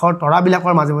আকাশৰ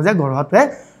তৰাবিলাকৰ মাজে মাজে গ্ৰহটোৱে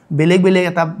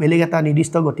বেলেগ এটা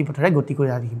নিৰ্দিষ্ট গতিপথেৰে গতি কৰি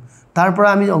আহিম তাৰ পৰা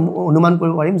আমি অনুমান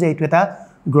কৰিব পাৰিম যে এইটো এটা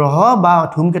গ্ৰহ বা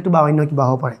ধূমকেতু বা অন্য কিবা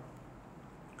হ'ব পাৰে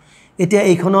এতিয়া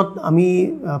এইখনত আমি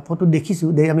ফটোত দেখিছোঁ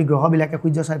যে আমি গ্ৰহবিলাকে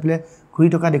সূৰ্যৰ চাৰিওফালে ঘূৰি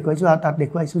থকা দেখুৱাইছোঁ আৰু তাত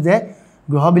দেখুৱাইছোঁ যে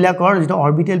গ্ৰহবিলাকৰ যিটো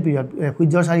অৰবিটেল পিৰিয়ড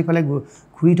সূৰ্যৰ চাৰিওফালে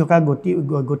ঘূৰি থকা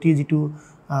গতিৰ যিটো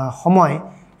সময়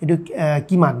এইটো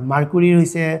কিমান মাৰ্কুৰীৰ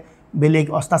হৈছে বেলেগ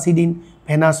 88 দিন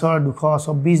ভেনাছৰ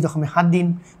 224.7 দিন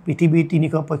পৃথিৱীৰ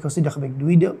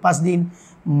 365.25 দিন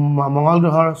মঙ্গল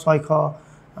গ্ৰহৰ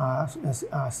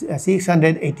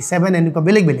 687 এনেকুৱা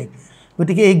বেলেগ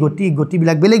গতিকে এই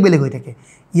গতিবিলাক বেলেগ হৈ থাকে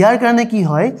ইয়াৰ কাৰণে কি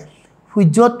হয়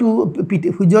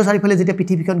সূৰ্যৰ চাৰিওফালে যেতিয়া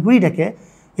পৃথিৱীখন ঘূৰি থাকে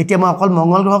এতিয়া মই অকল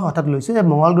মঙ্গল গ্ৰহৰ কথাটো লৈছোঁ যে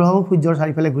মঙ্গল গ্ৰহও সূৰ্যৰ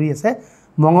চাৰিওফালে ঘূৰি আছে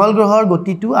মঙ্গল গ্ৰহৰ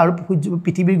গতিটো আৰু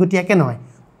পৃথিৱীৰ গতি একে নহয়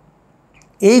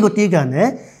এই গতিৰ কাৰণে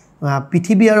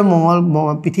পৃথিৱী আৰু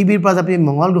পৃথিৱীৰ পৰা যদি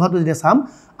মঙ্গল গ্ৰহটো যেতিয়া চাম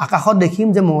আকাশত দেখিম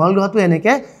যে মঙ্গল গ্ৰহটো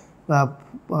এনেকৈ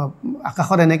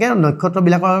আকাশত এনেকৈ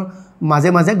নক্ষত্ৰবিলাকৰ মাজে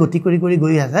মাজে গতি কৰি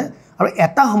গৈ আছে আৰু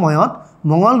এটা সময়ত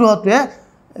মঙ্গল গ্ৰহটোৱে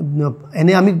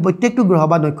এনে আমি প্ৰত্যেকটো গ্ৰহ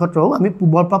বা নক্ষত্ৰও আমি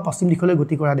পূবৰ পৰা পশ্চিম দিশলৈ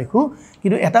গতি কৰা দেখোঁ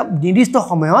কিন্তু এটা নিৰ্দিষ্ট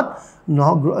সময়ত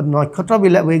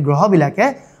নক্ষত্ৰবিলাক এই গ্ৰহবিলাকে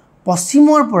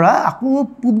পশ্চিমৰ পৰা আকৌ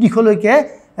পূব দিশলৈকে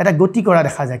এটা গতি কৰা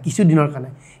দেখা যায় কিছুদিনৰ কাৰণে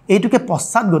এইটোকে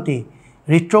পশ্চাৎ গতি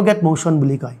ৰিট্ৰগ্ৰেড মোশ্যন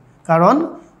বুলি কয় কাৰণ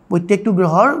প্ৰত্যেকটো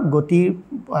গ্ৰহৰ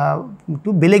গতিটো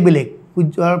বেলেগ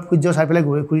সূৰ্যৰ চাৰিওফালে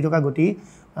ঘূৰি থকা গতি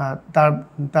তাৰ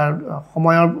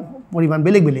সময়ৰ পৰিমাণ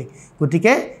বেলেগ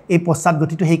গতিকে এই পশ্চাৎ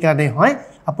গতিটো সেইকাৰণে হয়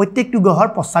আৰু প্ৰত্যেকটো গ্ৰহৰ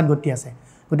পশ্চাৎ গতি আছে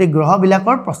গতিকে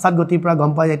গ্ৰহবিলাকৰ পশ্চাৎ গতিৰ পৰা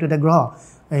গম পাই এইটো এটা গ্ৰহ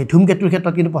এই ধূমকেতুৰ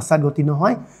ক্ষেত্ৰত কিন্তু পশ্চাৎ গতি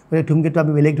নহয় গতিকে ধূমকেতু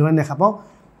আমি বেলেগ ধৰণে দেখা পাওঁ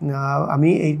আমি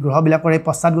এই গ্ৰহবিলাকৰ এই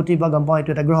পশ্চাৎ গতিৰ পৰা গম পাওঁ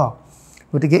এইটো এটা গ্ৰহ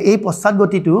গতিকে এই পশ্চাৎ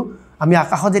গতিটো আমি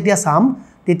আকাশত যেতিয়া চাম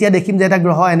তেতিয়া দেখিম যে এটা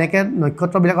গ্ৰহ এনেকৈ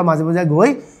নক্ষত্ৰবিলাকৰ মাজে মাজে গৈ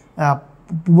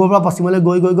পূবৰ পৰা পশ্চিমলৈ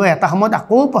গৈ এটা সময়ত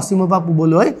আকৌ পশ্চিমৰ পৰা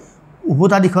পূবলৈ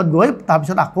উভতা দিশত গৈ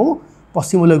তাৰপিছত আকৌ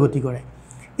পশ্চিমলৈ গতি কৰে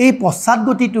এই পশ্চাৎ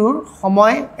গতিটোৰ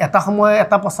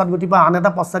এটা পশ্চাৎ গতিৰ পৰা আন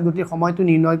এটা পশ্চাৎ গতিৰ সময়টো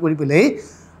নিৰ্ণয় কৰি পেলাই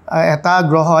এটা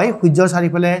গ্ৰহই সূৰ্যৰ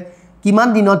চাৰিওফালে কিমান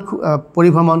দিনত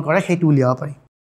পৰিভ্ৰমণ কৰে সেইটো উলিয়াব পাৰি